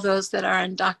free all those that are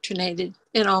indoctrinated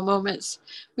in all moments.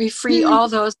 We free all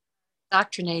those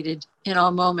indoctrinated in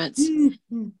all moments.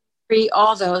 Free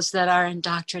all those that are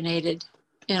indoctrinated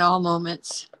in all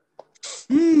moments.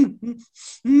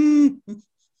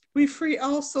 We free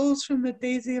all souls from the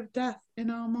daisy of death in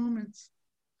all moments.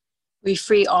 We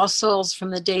free all souls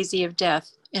from the daisy of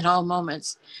death in all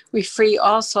moments. We free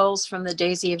all souls from the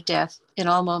daisy of death in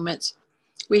all moments.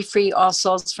 We free all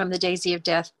souls from the daisy of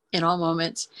death in all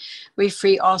moments. We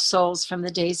free all souls from the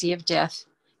daisy of death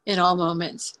in all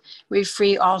moments. We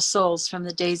free all souls from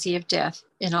the daisy of death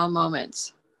in all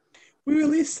moments. We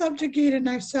release subjugating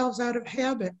ourselves out of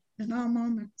habit in all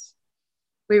moments.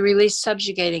 We release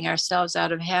subjugating ourselves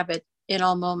out of habit in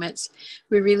all moments.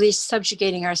 We release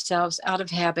subjugating ourselves out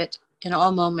of habit in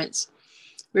all moments.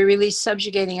 We release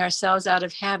subjugating ourselves out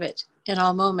of habit in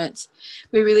all moments.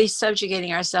 We release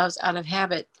subjugating ourselves out of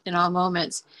habit in all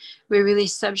moments. We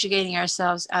release subjugating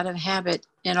ourselves out of habit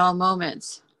in all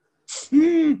moments.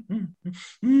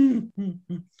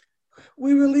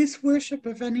 We release worship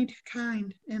of any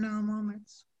kind in all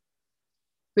moments.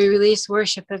 We release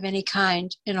worship of any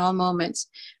kind in all moments.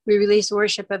 We release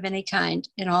worship of any kind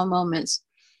in all moments.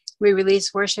 We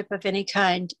release worship of any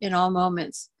kind in all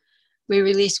moments. We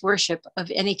release worship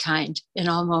of any kind in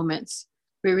all moments.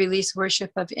 We release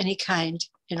worship of any kind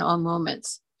in all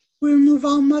moments. We remove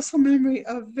all muscle memory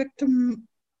of victim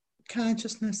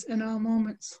consciousness in all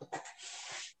moments.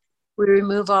 We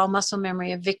remove all muscle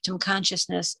memory of victim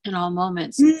consciousness in all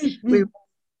moments.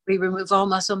 We We remove all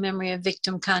muscle memory of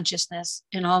victim consciousness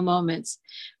in all moments.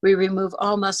 We remove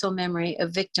all muscle memory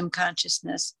of victim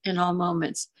consciousness in all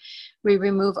moments. We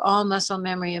remove all muscle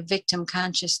memory of victim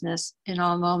consciousness in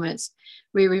all moments.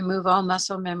 We remove all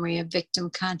muscle memory of victim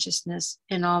consciousness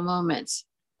in all moments.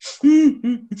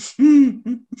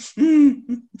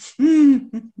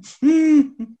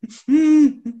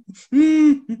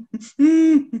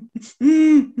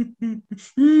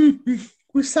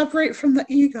 We separate from the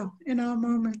ego in all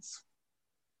moments.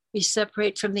 We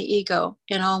separate from the ego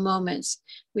in all moments.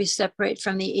 We separate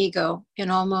from the ego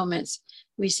in all moments.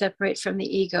 We separate from the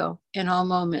ego in all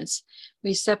moments.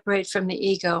 We separate from the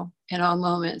ego in all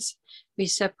moments. We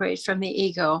separate from the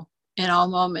ego in all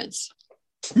moments.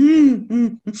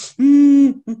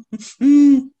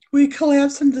 We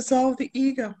collapse and dissolve the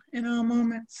ego in all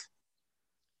moments.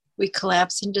 We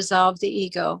collapse and dissolve the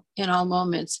ego in all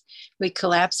moments. We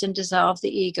collapse and dissolve the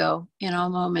ego in all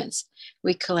moments.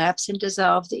 We collapse and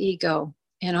dissolve the ego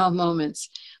in all moments.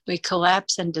 We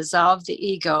collapse and dissolve the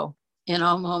ego in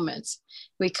all moments.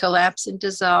 We collapse and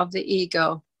dissolve the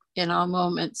ego in all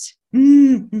moments.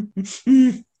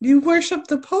 You worship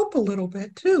the Pope a little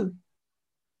bit too.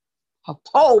 A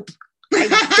Pope?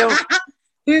 I don't.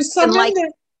 There's someone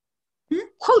that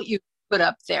quote you put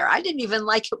up there. I didn't even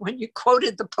like it when you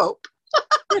quoted the Pope.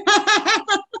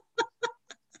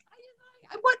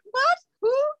 What?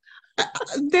 Who?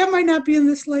 That might not be in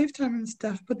this lifetime and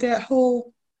stuff, but that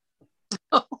whole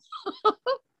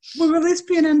we're at least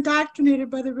being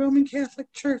indoctrinated by the Roman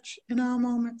Catholic Church in all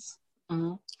moments.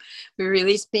 Mm-hmm. We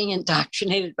release being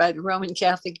indoctrinated by the Roman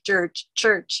Catholic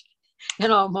Church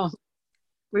in all moments.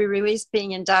 We release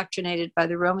being indoctrinated by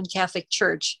the Roman Catholic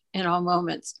Church in all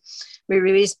moments. We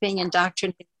release being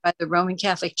indoctrinated by the Roman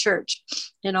Catholic Church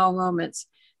in all moments.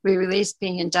 We release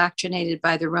being indoctrinated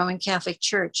by the Roman Catholic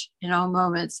Church in all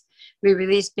moments. We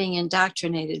release being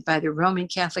indoctrinated by the Roman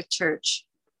Catholic Church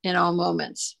in all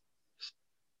moments.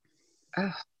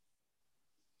 Oh.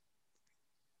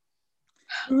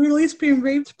 We release being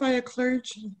raped by a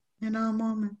clergy in all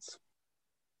moments.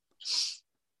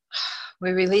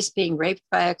 We release being raped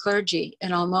by a clergy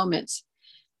in all moments.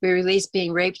 We release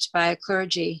being raped by a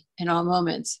clergy in all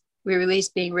moments. We release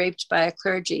being raped by a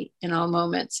clergy in all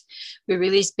moments. We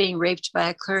release being raped by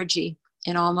a clergy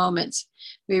in all moments.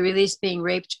 We release being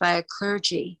raped by a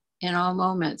clergy in all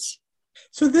moments.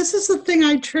 So this is the thing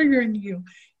I trigger in you.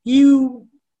 You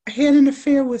had an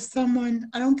affair with someone.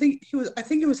 I think he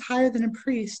was higher than a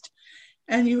priest,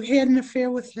 and you had an affair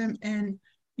with him, and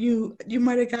you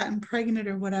might have gotten pregnant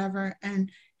or whatever,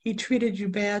 and he treated you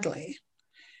badly.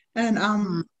 And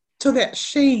so that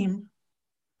shame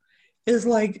is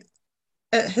like,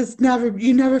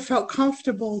 you never felt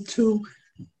comfortable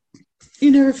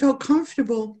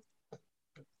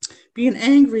being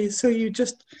angry, so you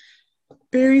just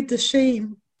buried the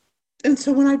shame. And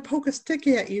so when I poke a stick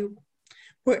at you,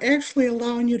 we're actually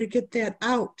allowing you to get that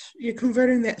out. You're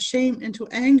converting that shame into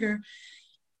anger,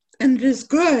 and it is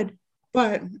good,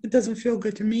 but it doesn't feel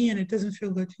good to me, and it doesn't feel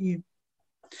good to you.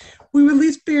 We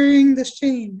release burying the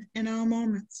shame in all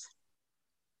moments.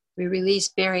 We release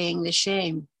burying the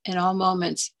shame in all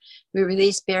moments. We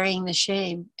release burying the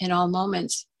shame in all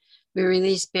moments. We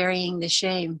release burying the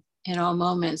shame in all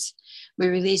moments. We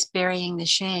release burying the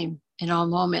shame in all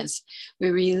moments. We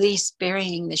release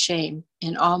burying the shame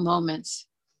in all moments.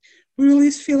 We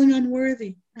release feeling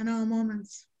unworthy in all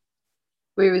moments.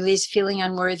 We release feeling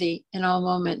unworthy in all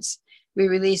moments. We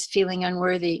release feeling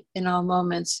unworthy in all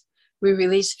moments. We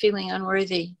release feeling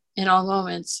unworthy in all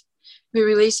moments. We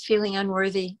release feeling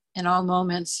unworthy in all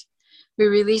moments. We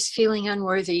release feeling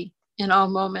unworthy in all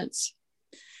moments.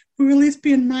 We release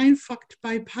being mind-fucked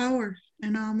by power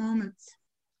in all moments.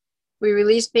 We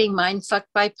release being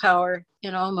mind-fucked by power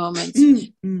in all moments.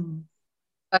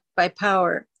 Fucked by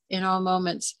power in all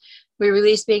moments. We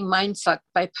release being mind-fucked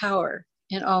by power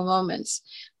in all moments.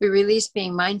 We release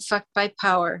being mind-fucked by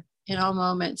power in all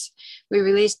moments. We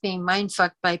release being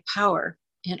mind-fucked by power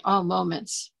in all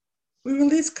moments. We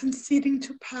release conceding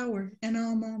to power in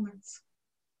all moments.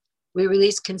 We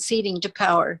release conceding to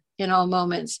power in all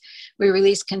moments. We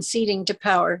release conceding to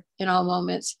power in all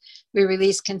moments. We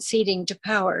release conceding to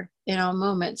power in all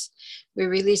moments. We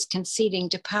release conceding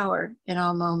to power in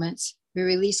all moments. We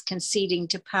release conceding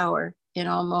to power in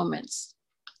all moments.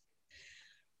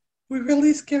 We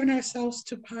release giving ourselves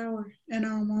to power in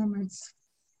all moments.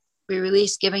 We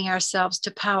release giving ourselves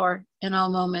to power in all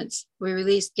moments. We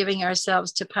release giving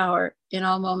ourselves to power in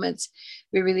all moments.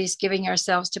 We release giving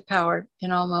ourselves to power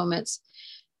in all moments.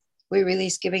 We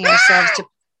release giving ourselves to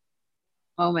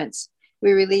moments.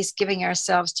 We release giving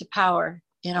ourselves to power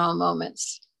in all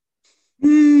moments.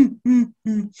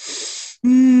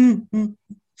 Mm-hmm.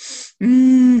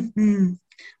 Mm-hmm.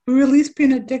 We release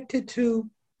being addicted to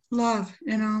love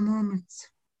in all moments.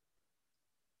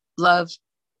 Love.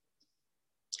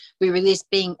 We release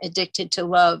being addicted to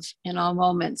love in all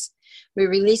moments. We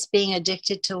release being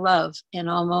addicted to love in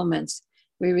all moments.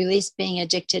 We release being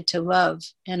addicted to love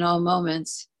in all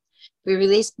moments. We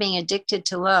release being addicted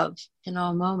to love in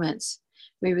all moments.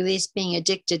 We release being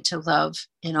addicted to love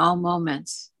in all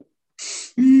moments.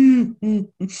 Mm-hmm.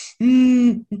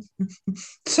 Mm-hmm.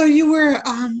 So you were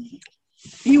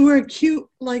a cute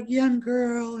like young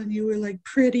girl, and you were like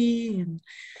pretty, and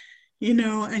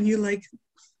and you like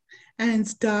and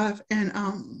stuff, and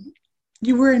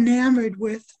you were enamored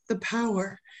with the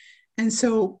power, and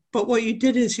so but what you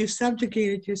did is you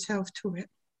subjugated yourself to it.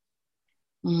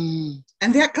 And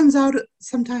that comes out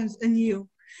sometimes in you,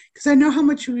 because I know how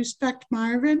much you respect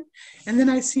Marvin, and then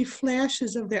I see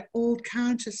flashes of that old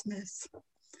consciousness.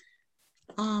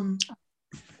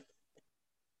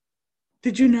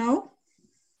 Did you know?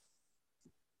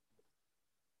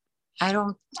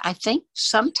 I think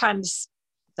sometimes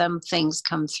some things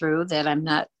come through that I'm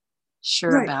not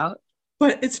sure Right. about.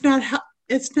 But it's not,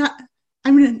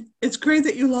 I mean, it's great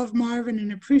that you love Marvin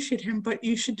and appreciate him, but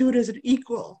you should do it as an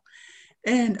equal.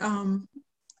 And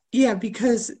yeah,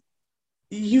 because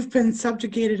you've been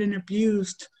subjugated and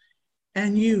abused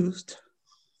and used.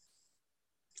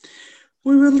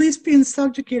 We release being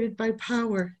subjugated by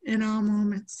power in all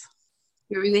moments.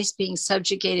 We release being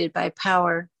subjugated by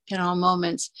power in all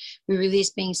moments. We release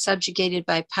being subjugated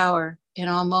by power in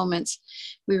all moments.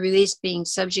 We release being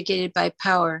subjugated by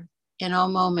power in all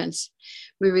moments.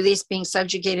 We release being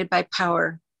subjugated by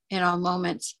power in all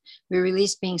moments. We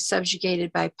release being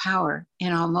subjugated by power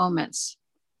in all moments.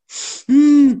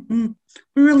 Mm-hmm.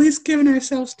 We release giving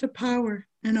ourselves to power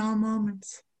in all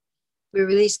moments. We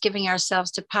release giving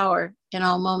ourselves to power in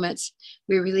all moments.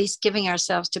 We release giving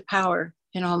ourselves to power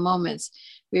in all moments.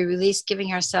 We release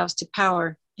giving ourselves to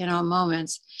power in all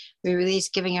moments. We release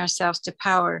giving ourselves to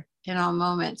power in all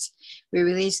moments. We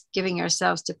release giving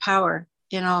ourselves to power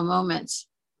in all moments.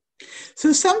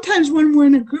 So sometimes when we're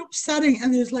in a group setting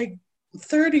and there's like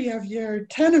 30 of you or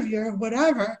 10 of you or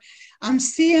whatever, I'm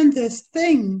seeing this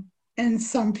thing in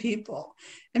some people.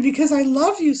 And because I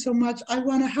love you so much, I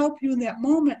want to help you in that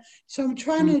moment. So I'm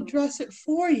trying to address it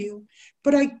for you.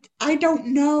 But I don't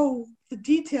know the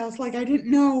details. Like I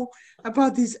didn't know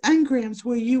about these engrams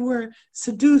where you were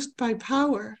seduced by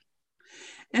power.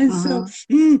 And so,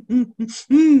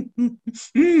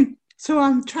 so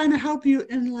I'm trying to help you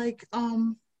in like,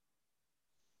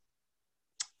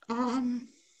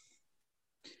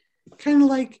 kind of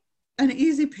like an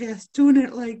easy pass, doing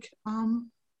it like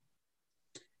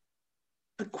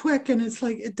a quick, and it's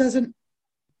like it doesn't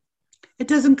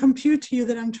compute to you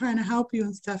that I'm trying to help you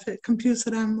and stuff. It computes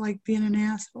that I'm like being an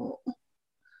asshole.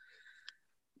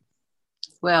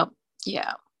 Well,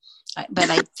 yeah, but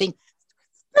I think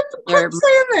I'm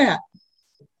saying that.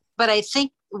 But I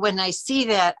think when I see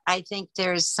that, I think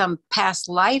there's some past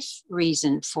life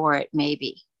reason for it,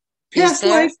 maybe. Past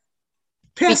life?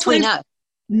 Between us?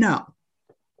 No.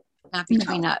 Not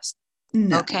between us?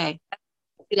 No. Okay.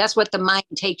 That's what the mind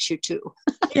takes you to.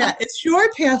 Yeah, it's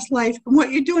your past life. And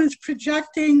what you're doing is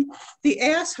projecting the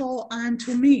asshole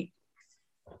onto me.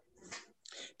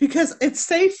 Because it's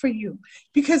safe for you.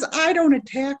 Because I don't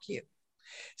attack you.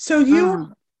 So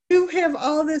you have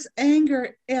all this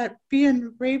anger at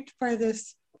being raped by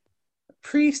this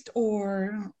priest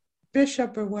or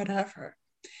bishop or whatever.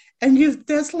 And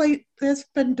that's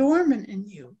been dormant in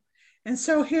you. And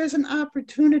so here's an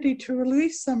opportunity to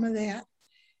release some of that.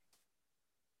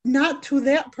 Not to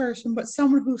that person, but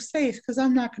someone who's safe, because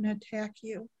I'm not going to attack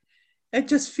you. It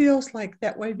just feels like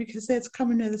that way because it's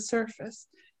coming to the surface.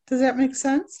 Does that make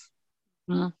sense?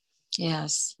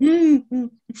 Yes. We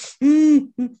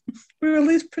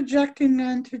release projecting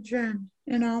onto Jen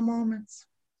in all moments.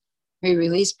 We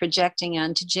release projecting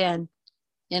onto Jen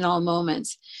in all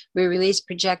moments. We release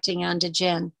projecting onto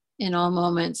Jen in all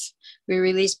moments. We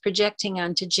release projecting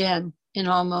onto Jen in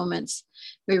all moments.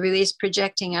 We release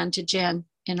projecting onto Jen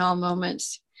in all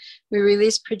moments. We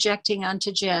release projecting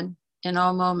onto Jen in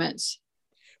all moments.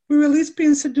 We release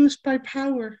being seduced by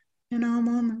power in all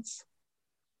moments.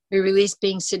 We release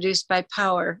being seduced by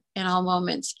power in all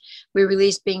moments. We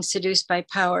release being seduced by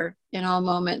power in all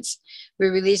moments. We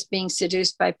release being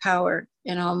seduced by power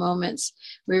in all moments.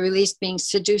 We release being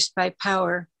seduced by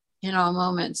power in all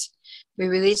moments. We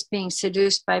release being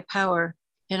seduced by power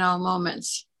in all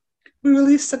moments. We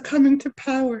release succumbing to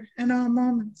power in all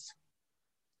moments.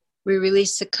 We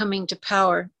release succumbing to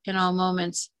power in all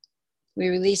moments. We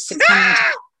release succumbing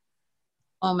to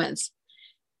moments.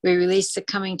 We release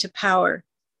succumbing to power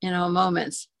in all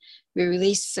moments. We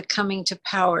release succumbing to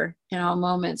power in all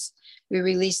moments. We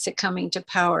release succumbing to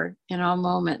power in all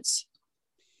moments.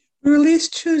 We release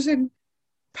choosing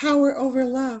power over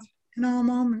love in all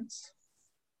moments.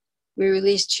 We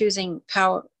release choosing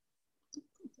power.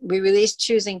 We release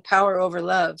choosing power over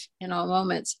love in all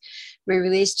moments. We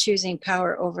release choosing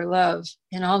power over love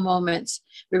in all moments.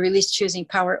 We release choosing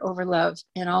power over love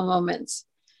in all moments.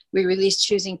 We release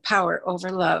choosing power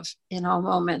over love in all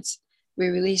moments. We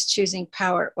release choosing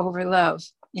power over love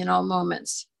in all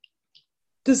moments.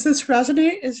 Does this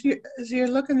resonate as you're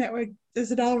looking that way?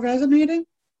 Is it all resonating?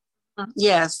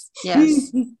 Yes,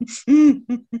 yes.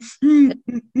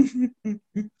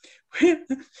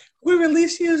 We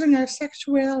release using our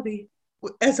sexuality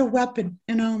as a weapon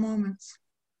in all moments.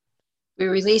 We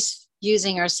release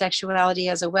using our sexuality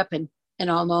as a weapon in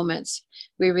all moments.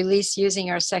 We release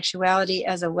using our sexuality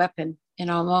as a weapon in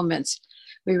all moments.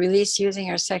 We release using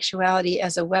our sexuality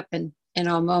as a weapon in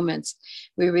all moments.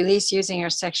 We release using our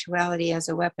sexuality as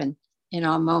a weapon in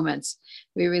all moments.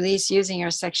 We release using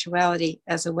our sexuality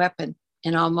as a weapon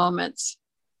in all moments.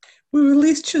 We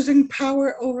release choosing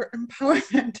power over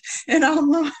empowerment in all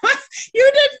moments.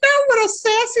 You didn't know what a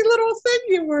sassy little thing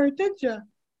you were, did you?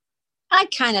 I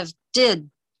kind of did,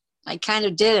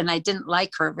 and I didn't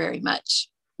like her very much.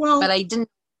 Well, but I didn't know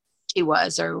who she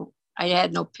was, or I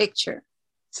had no picture.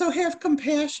 So have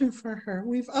compassion for her.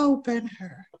 We've all been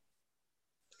her.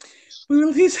 We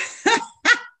release.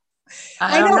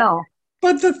 I don't know.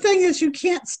 But the thing is, you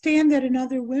can't stand that in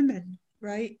other women,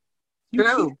 right?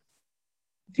 True.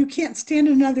 You can't stand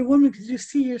another woman because you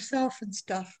see yourself and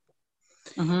stuff.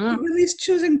 Mm-hmm. We release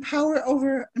choosing power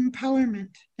over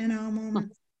empowerment in all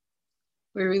moments.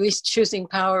 We release choosing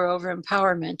power over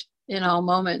empowerment in all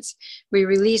moments. We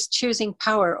release choosing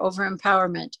power over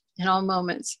empowerment in all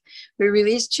moments. We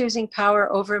release choosing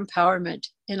power over empowerment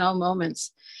in all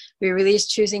moments. We release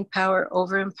choosing power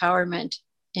over empowerment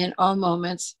in all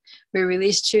moments. We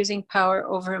release choosing power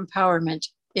over empowerment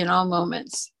in all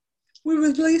moments. We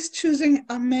release choosing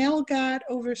a male God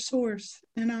over source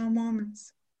in all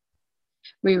moments.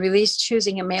 We release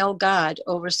choosing a male God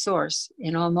over source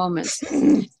in all moments.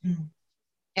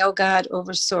 Male God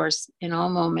over source in all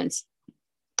moments.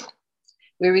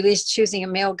 We release choosing a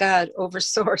male God over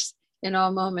source in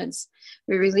all moments.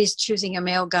 We release choosing a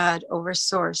male God over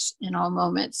source in all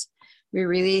moments. We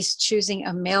release choosing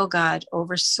a male God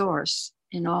over source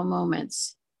in all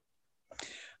moments.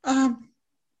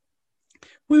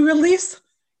 We release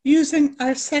using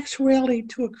our sexuality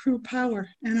to accrue power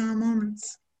in all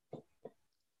moments.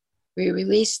 We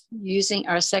release using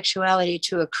our sexuality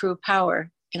to accrue power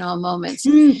in all moments.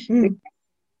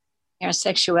 Our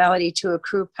sexuality to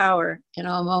accrue power in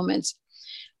all moments.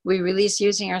 We release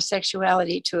using our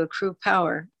sexuality to accrue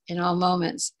power in all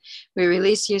moments. We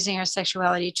release using our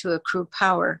sexuality to accrue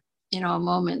power in all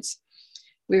moments.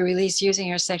 We release using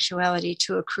our sexuality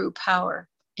to accrue power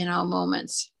in all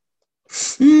moments.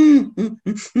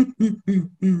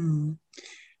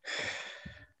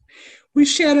 We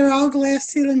shatter all glass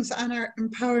ceilings on our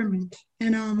empowerment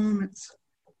in all moments.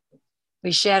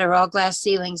 We shatter all glass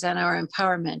ceilings on our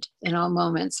empowerment in all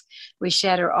moments. We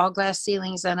shatter all glass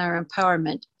ceilings on our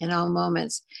empowerment in all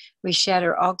moments. We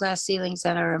shatter all glass ceilings on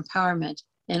our empowerment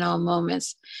in all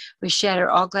moments. We shatter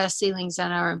all glass ceilings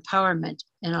on our empowerment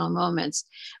in all moments.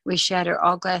 We shatter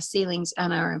all glass ceilings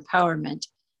on our empowerment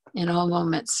in all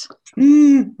moments.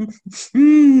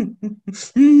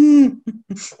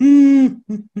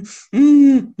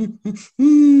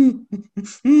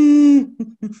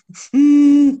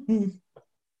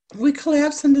 We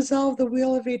collapse and dissolve the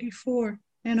wheel of 84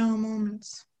 in all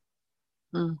moments.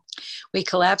 We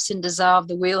collapse and dissolve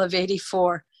the wheel of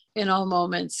 84 in all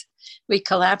moments. We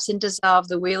collapse and dissolve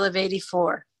the wheel of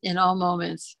 84 in all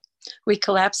moments. We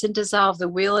collapse and dissolve the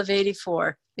wheel of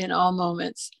 84 in all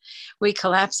moments. We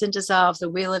collapse and dissolve the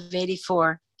wheel of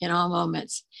 84 in all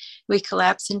moments. We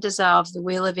collapse and dissolve the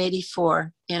wheel of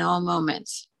 84 in all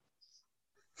moments.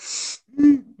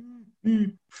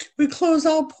 We close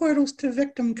all portals to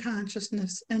victim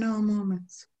consciousness in all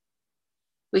moments.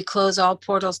 We close all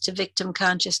portals to victim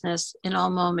consciousness in all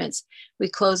moments. We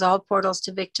close all portals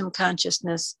to victim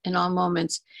consciousness in all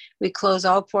moments. We close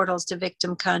all portals to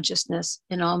victim consciousness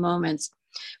in all moments.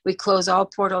 We close all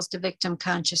portals to victim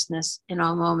consciousness in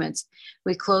all moments.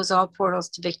 We close all portals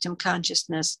to victim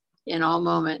consciousness in all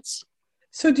moments.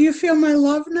 So do you feel my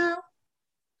love now?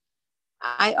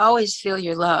 I always feel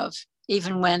your love,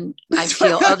 even when I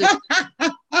feel other.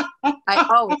 I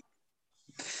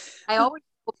always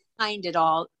behind it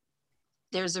all,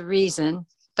 there's a reason,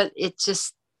 but it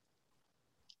just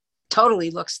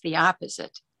totally looks the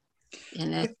opposite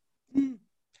in it.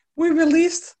 We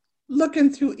release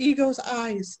looking through ego's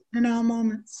eyes in all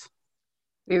moments.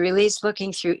 We release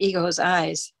looking through ego's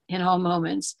eyes in all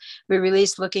moments. We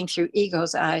release looking through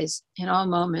ego's eyes in all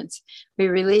moments. We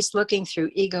release looking through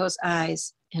ego's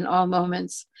eyes in all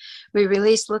moments. We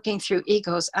release looking through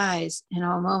ego's eyes in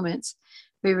all moments.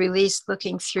 We release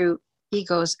looking through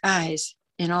ego's eyes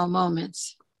in all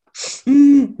moments.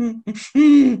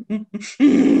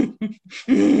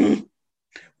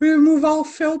 We remove all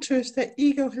filters that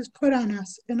ego has put on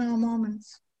us in all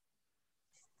moments.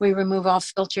 We remove all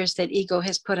filters that ego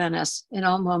has put on us in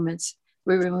all moments.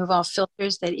 We remove all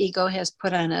filters that ego has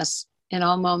put on us in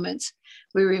all moments.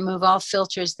 We remove all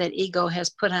filters that ego has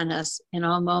put on us in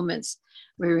all moments.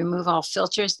 We remove all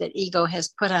filters that ego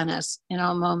has put on us in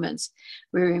all moments.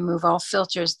 We remove all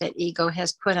filters that ego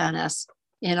has put on us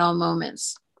in all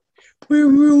moments. We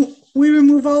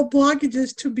remove all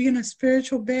blockages to being a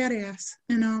spiritual badass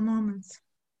in all moments.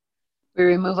 We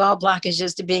remove all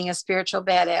blockages to being a spiritual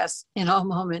badass in all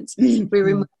moments. We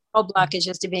remove all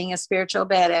blockages to being a spiritual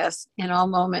badass in all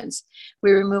moments.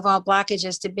 We remove all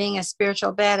blockages to being a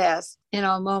spiritual badass in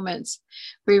all moments.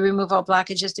 We remove all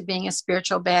blockages to being a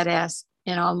spiritual badass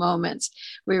in all moments.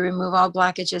 We remove all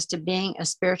blockages to being a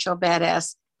spiritual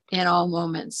badass in all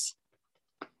moments.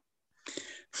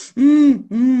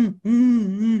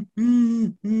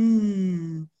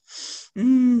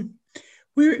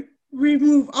 We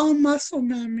remove all muscle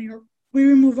memory. We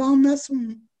remove all muscle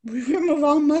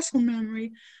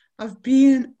memory of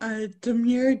being a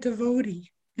demure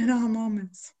devotee in all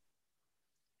moments.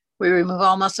 We remove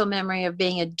all muscle memory of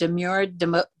being a demure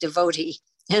devotee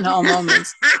in all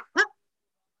moments.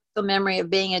 The memory of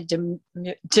being a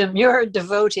demure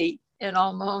devotee in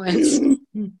all moments.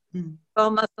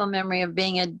 All muscle memory of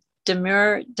being a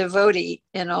demure devotee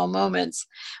in all moments.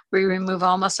 We remove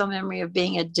all muscle memory of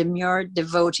being a demure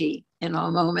devotee in all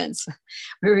moments.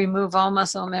 We remove all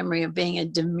muscle memory of being a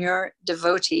demure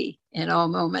devotee in all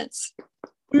moments.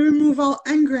 We remove all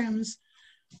engrams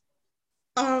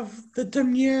of the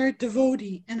demure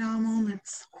devotee in all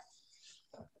moments.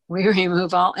 We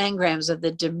remove all engrams of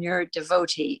the demure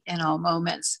devotee in all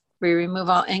moments. We remove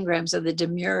all engrams of the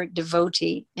demure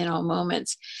devotee in all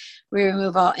moments. We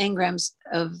remove all engrams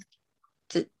of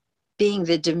being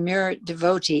the demure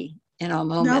devotee in all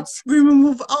moments. No, we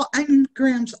remove all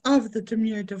engrams of the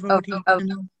demure devotee.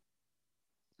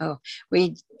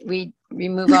 We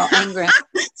remove all engrams.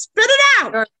 Spit it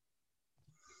out!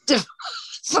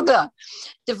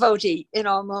 Devotee in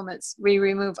all moments. We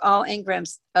remove all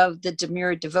engrams of the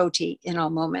demure devotee in all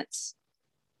moments.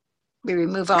 We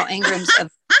remove all engrams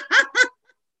of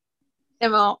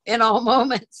in all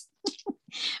moments.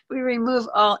 We remove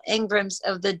all engrams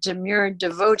of the demure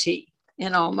devotee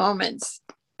in all moments.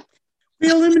 We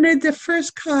eliminate the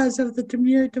first cause of the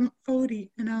demure devotee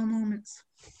in all moments.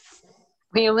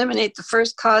 We eliminate the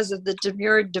first cause of the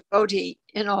demure devotee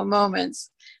in all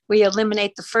moments. We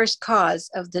eliminate the first cause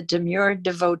of the demure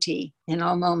devotee in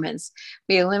all moments.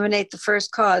 We eliminate the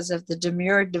first cause of the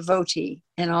demure devotee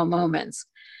in all moments.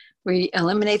 We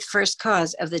eliminate the first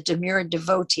cause of the demure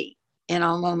devotee in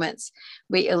all moments.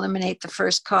 We eliminate the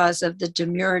first cause of the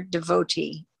demure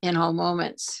devotee in all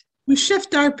moments. We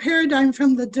shift our paradigm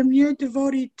from the demure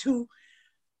devotee to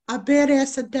a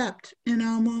badass adept in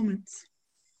all moments.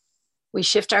 We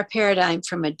shift our paradigm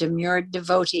from a demure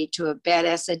devotee to a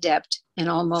badass adept in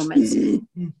all moments.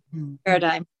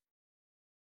 Paradigm.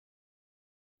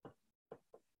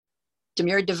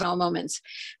 Demure devotee moments.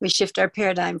 We shift our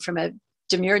paradigm from a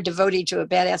demure devotee to a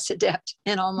badass adept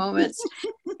in all moments.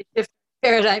 We shift our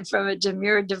paradigm from a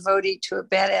demure devotee to a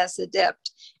badass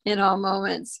adept in all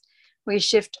moments. We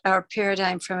shift our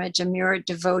paradigm from a demure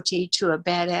devotee to a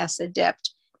badass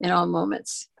adept in all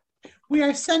moments. We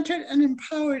are centered and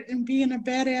empowered in being a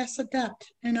badass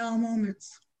adept in all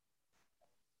moments.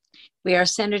 We are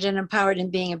centered and empowered in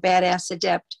being a badass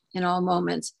adept in all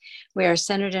moments. We are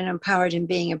centered and empowered in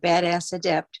being a badass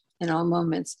adept in all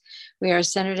moments. We are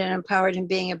centered and empowered in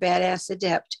being a badass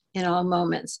adept in all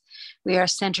moments. We are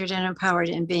centered and empowered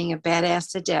in being a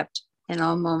badass adept in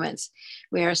all moments.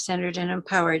 We are centered and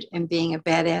empowered in being a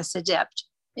badass adept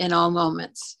in all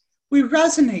moments. We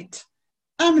resonate,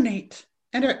 emanate,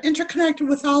 and are interconnected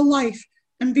with all life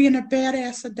and being a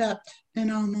badass adept in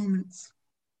all moments.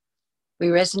 We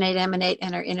resonate, emanate,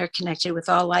 and are interconnected with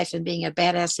all life and being a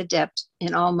badass adept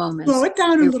in all moments. Slow it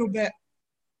down a little bit.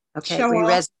 Okay, Show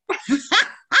off. It's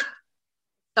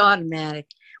automatic.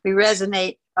 We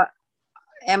resonate,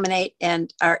 emanate,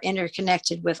 and are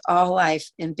interconnected with all life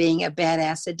and being a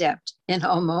badass adept in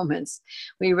all moments.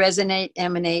 We resonate,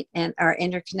 emanate, and are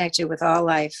interconnected with all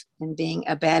life and being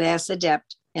a badass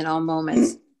adept in all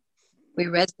moments. We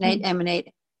resonate, emanate,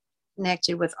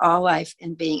 interconnected with all life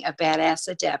and being a badass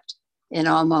adept in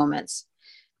all moments.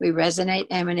 We resonate,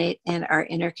 emanate, and are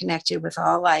interconnected with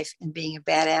all life and being a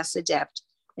badass adept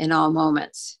in all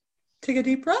moments. Take a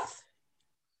deep breath.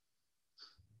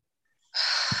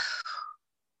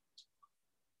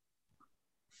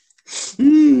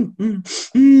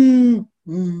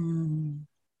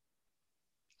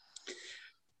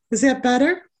 Is that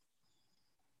better?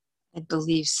 I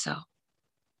believe so.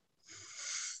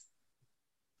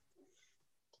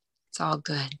 It's all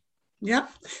good. Yep.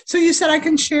 So you said I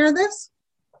can share this?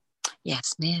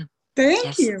 Yes, ma'am.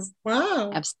 Thank you.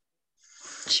 Wow. Absolutely.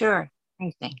 Sure.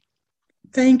 Anything.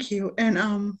 Thank you.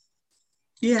 And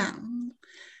yeah.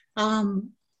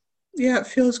 Yeah, it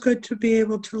feels good to be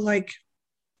able to like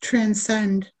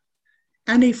transcend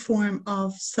any form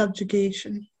of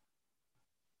subjugation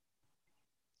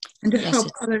and to help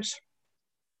others.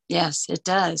 Yes, it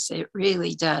does. It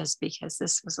really does, because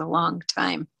this was a long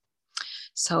time.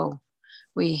 So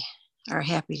we are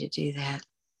happy to do that.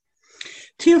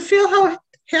 Do you feel how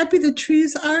happy the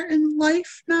trees are in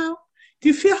life now? Do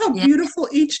you feel how beautiful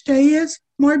each day is?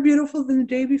 More beautiful than the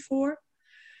day before?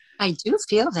 I do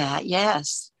feel that,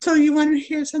 yes. So you want to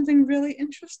hear something really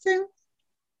interesting?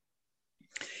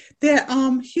 That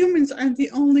humans aren't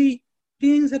the only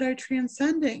beings that are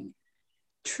transcending.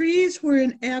 Trees were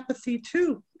in apathy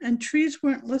too, and trees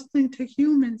weren't listening to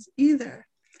humans either.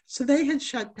 So they had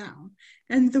shut down.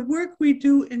 And the work we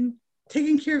do in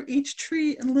taking care of each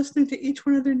tree and listening to each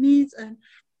one of their needs and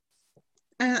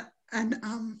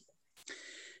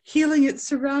healing its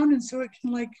surroundings so it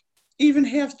can like even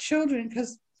have children,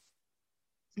 because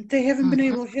they haven't been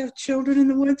able to have children in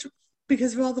the woods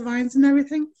because of all the vines and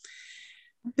everything.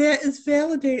 That is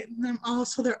validating them all,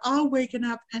 so they're all waking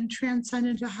up and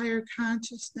transcending to higher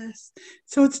consciousness.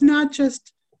 So it's not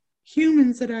just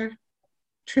humans that are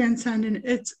transcendent,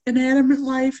 it's inanimate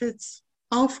life, it's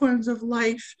all forms of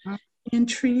life and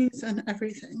trees and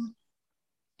everything.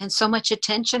 And so much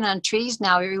attention on trees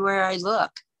now everywhere I look.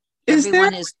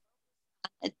 Everyone is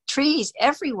trees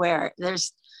everywhere.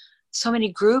 There's so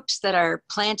many groups that are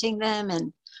planting them,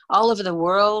 and all over the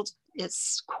world.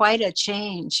 It's quite a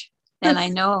change. And I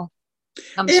know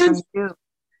it comes from you.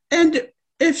 And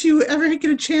if you ever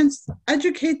get a chance,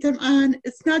 educate them on,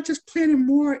 it's not just planting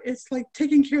more, it's like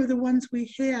taking care of the ones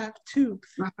we have too.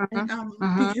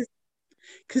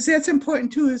 Because that's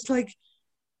important too. It's like,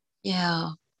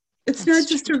 it's not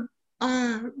just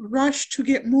a rush to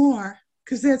get more,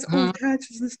 because that's old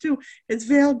consciousness too. It's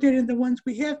validating the ones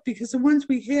we have, because the ones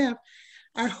we have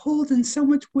are holding so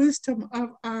much wisdom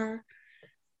of our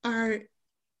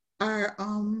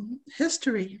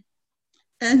history,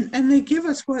 and they give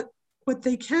us what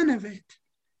they can of it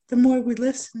the more we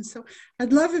listen. So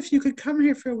I'd love if you could come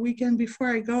here for a weekend before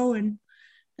I go and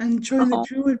join the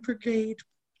Druid Brigade.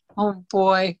 Oh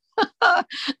boy.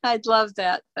 I'd love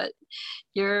that, but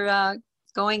you're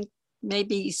going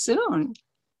maybe soon.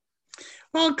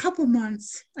 Well, a couple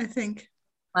months, I think.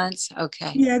 Months?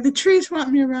 Okay. Yeah, the trees want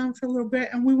me around for a little bit,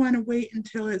 and we want to wait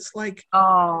until it's like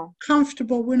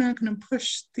comfortable. We're not going to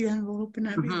push the envelope and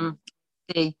everything.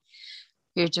 See,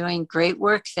 you're doing great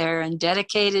work there and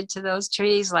dedicated to those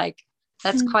trees. Like,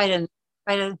 that's quite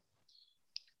a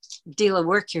deal of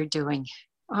work you're doing.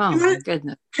 Oh my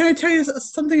goodness. Can I tell you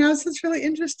something else that's really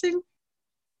interesting?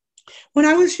 When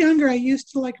I was younger, I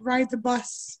used to like ride the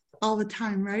bus all the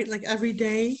time, right? Like every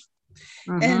day.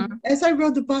 And as I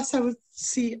rode the bus, I would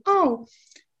see,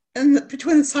 and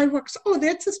between the sidewalks,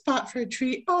 that's a spot for a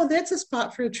tree. Oh, that's a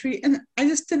spot for a tree. And I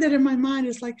just did that in my mind.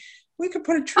 It's like, we could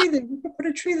put a tree there. We could put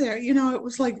a tree there. You know, it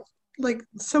was like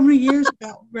so many years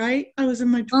ago, right? I was in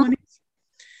my 20s.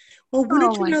 Well,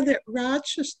 wouldn't you know that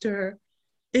Rochester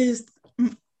is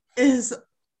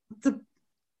the,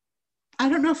 I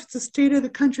don't know if it's the state of the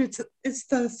country, it's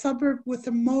the suburb with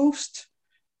the most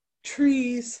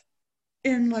trees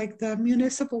in like the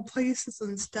municipal places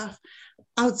and stuff,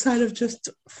 outside of just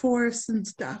forests and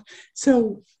stuff.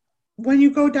 So when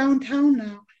you go downtown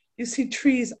now, you see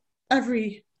trees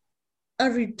every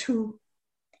two.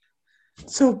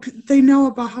 So they know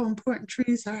about how important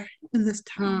trees are in this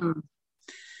town.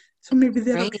 So maybe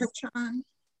that'll catch on.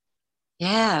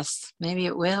 Yes, maybe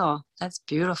it will. That's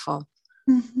beautiful.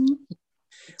 Well,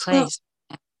 Place.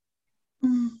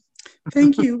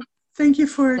 thank you. Thank you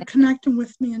for connecting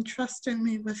with me and trusting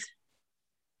me with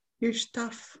your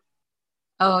stuff.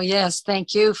 Oh, yes.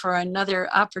 Thank you for another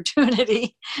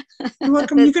opportunity. You're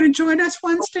welcome. You're going to join us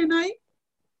Wednesday night?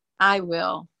 I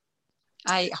will.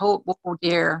 I hope, oh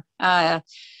dear. But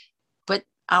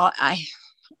I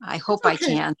hope I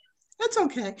can. That's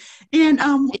okay.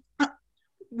 And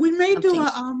we may do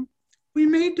a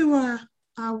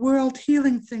World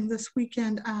Healing thing this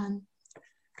weekend on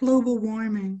global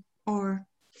warming or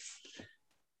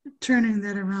turning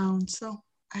that around. So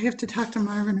I have to talk to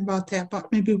Marvin about that,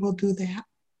 but maybe we'll do that.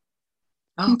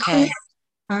 Okay.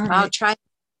 All right. I'll try.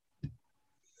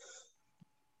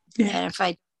 Yeah. And if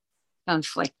I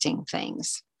conflicting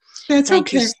things. That's Thank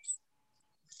okay. you.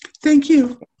 Thank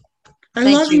you. I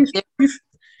Thank love you. you.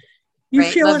 You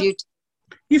Great. feel Love it? you.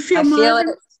 You feel I feel Marvin?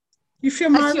 it. You feel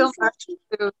I Marvin? feel Marvin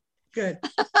too. Good.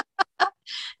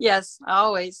 Yes,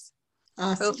 always.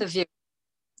 Awesome. Both of you.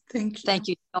 Thank you. Thank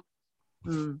you so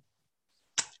much.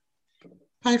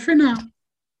 Bye for now.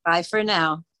 Bye for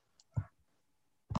now.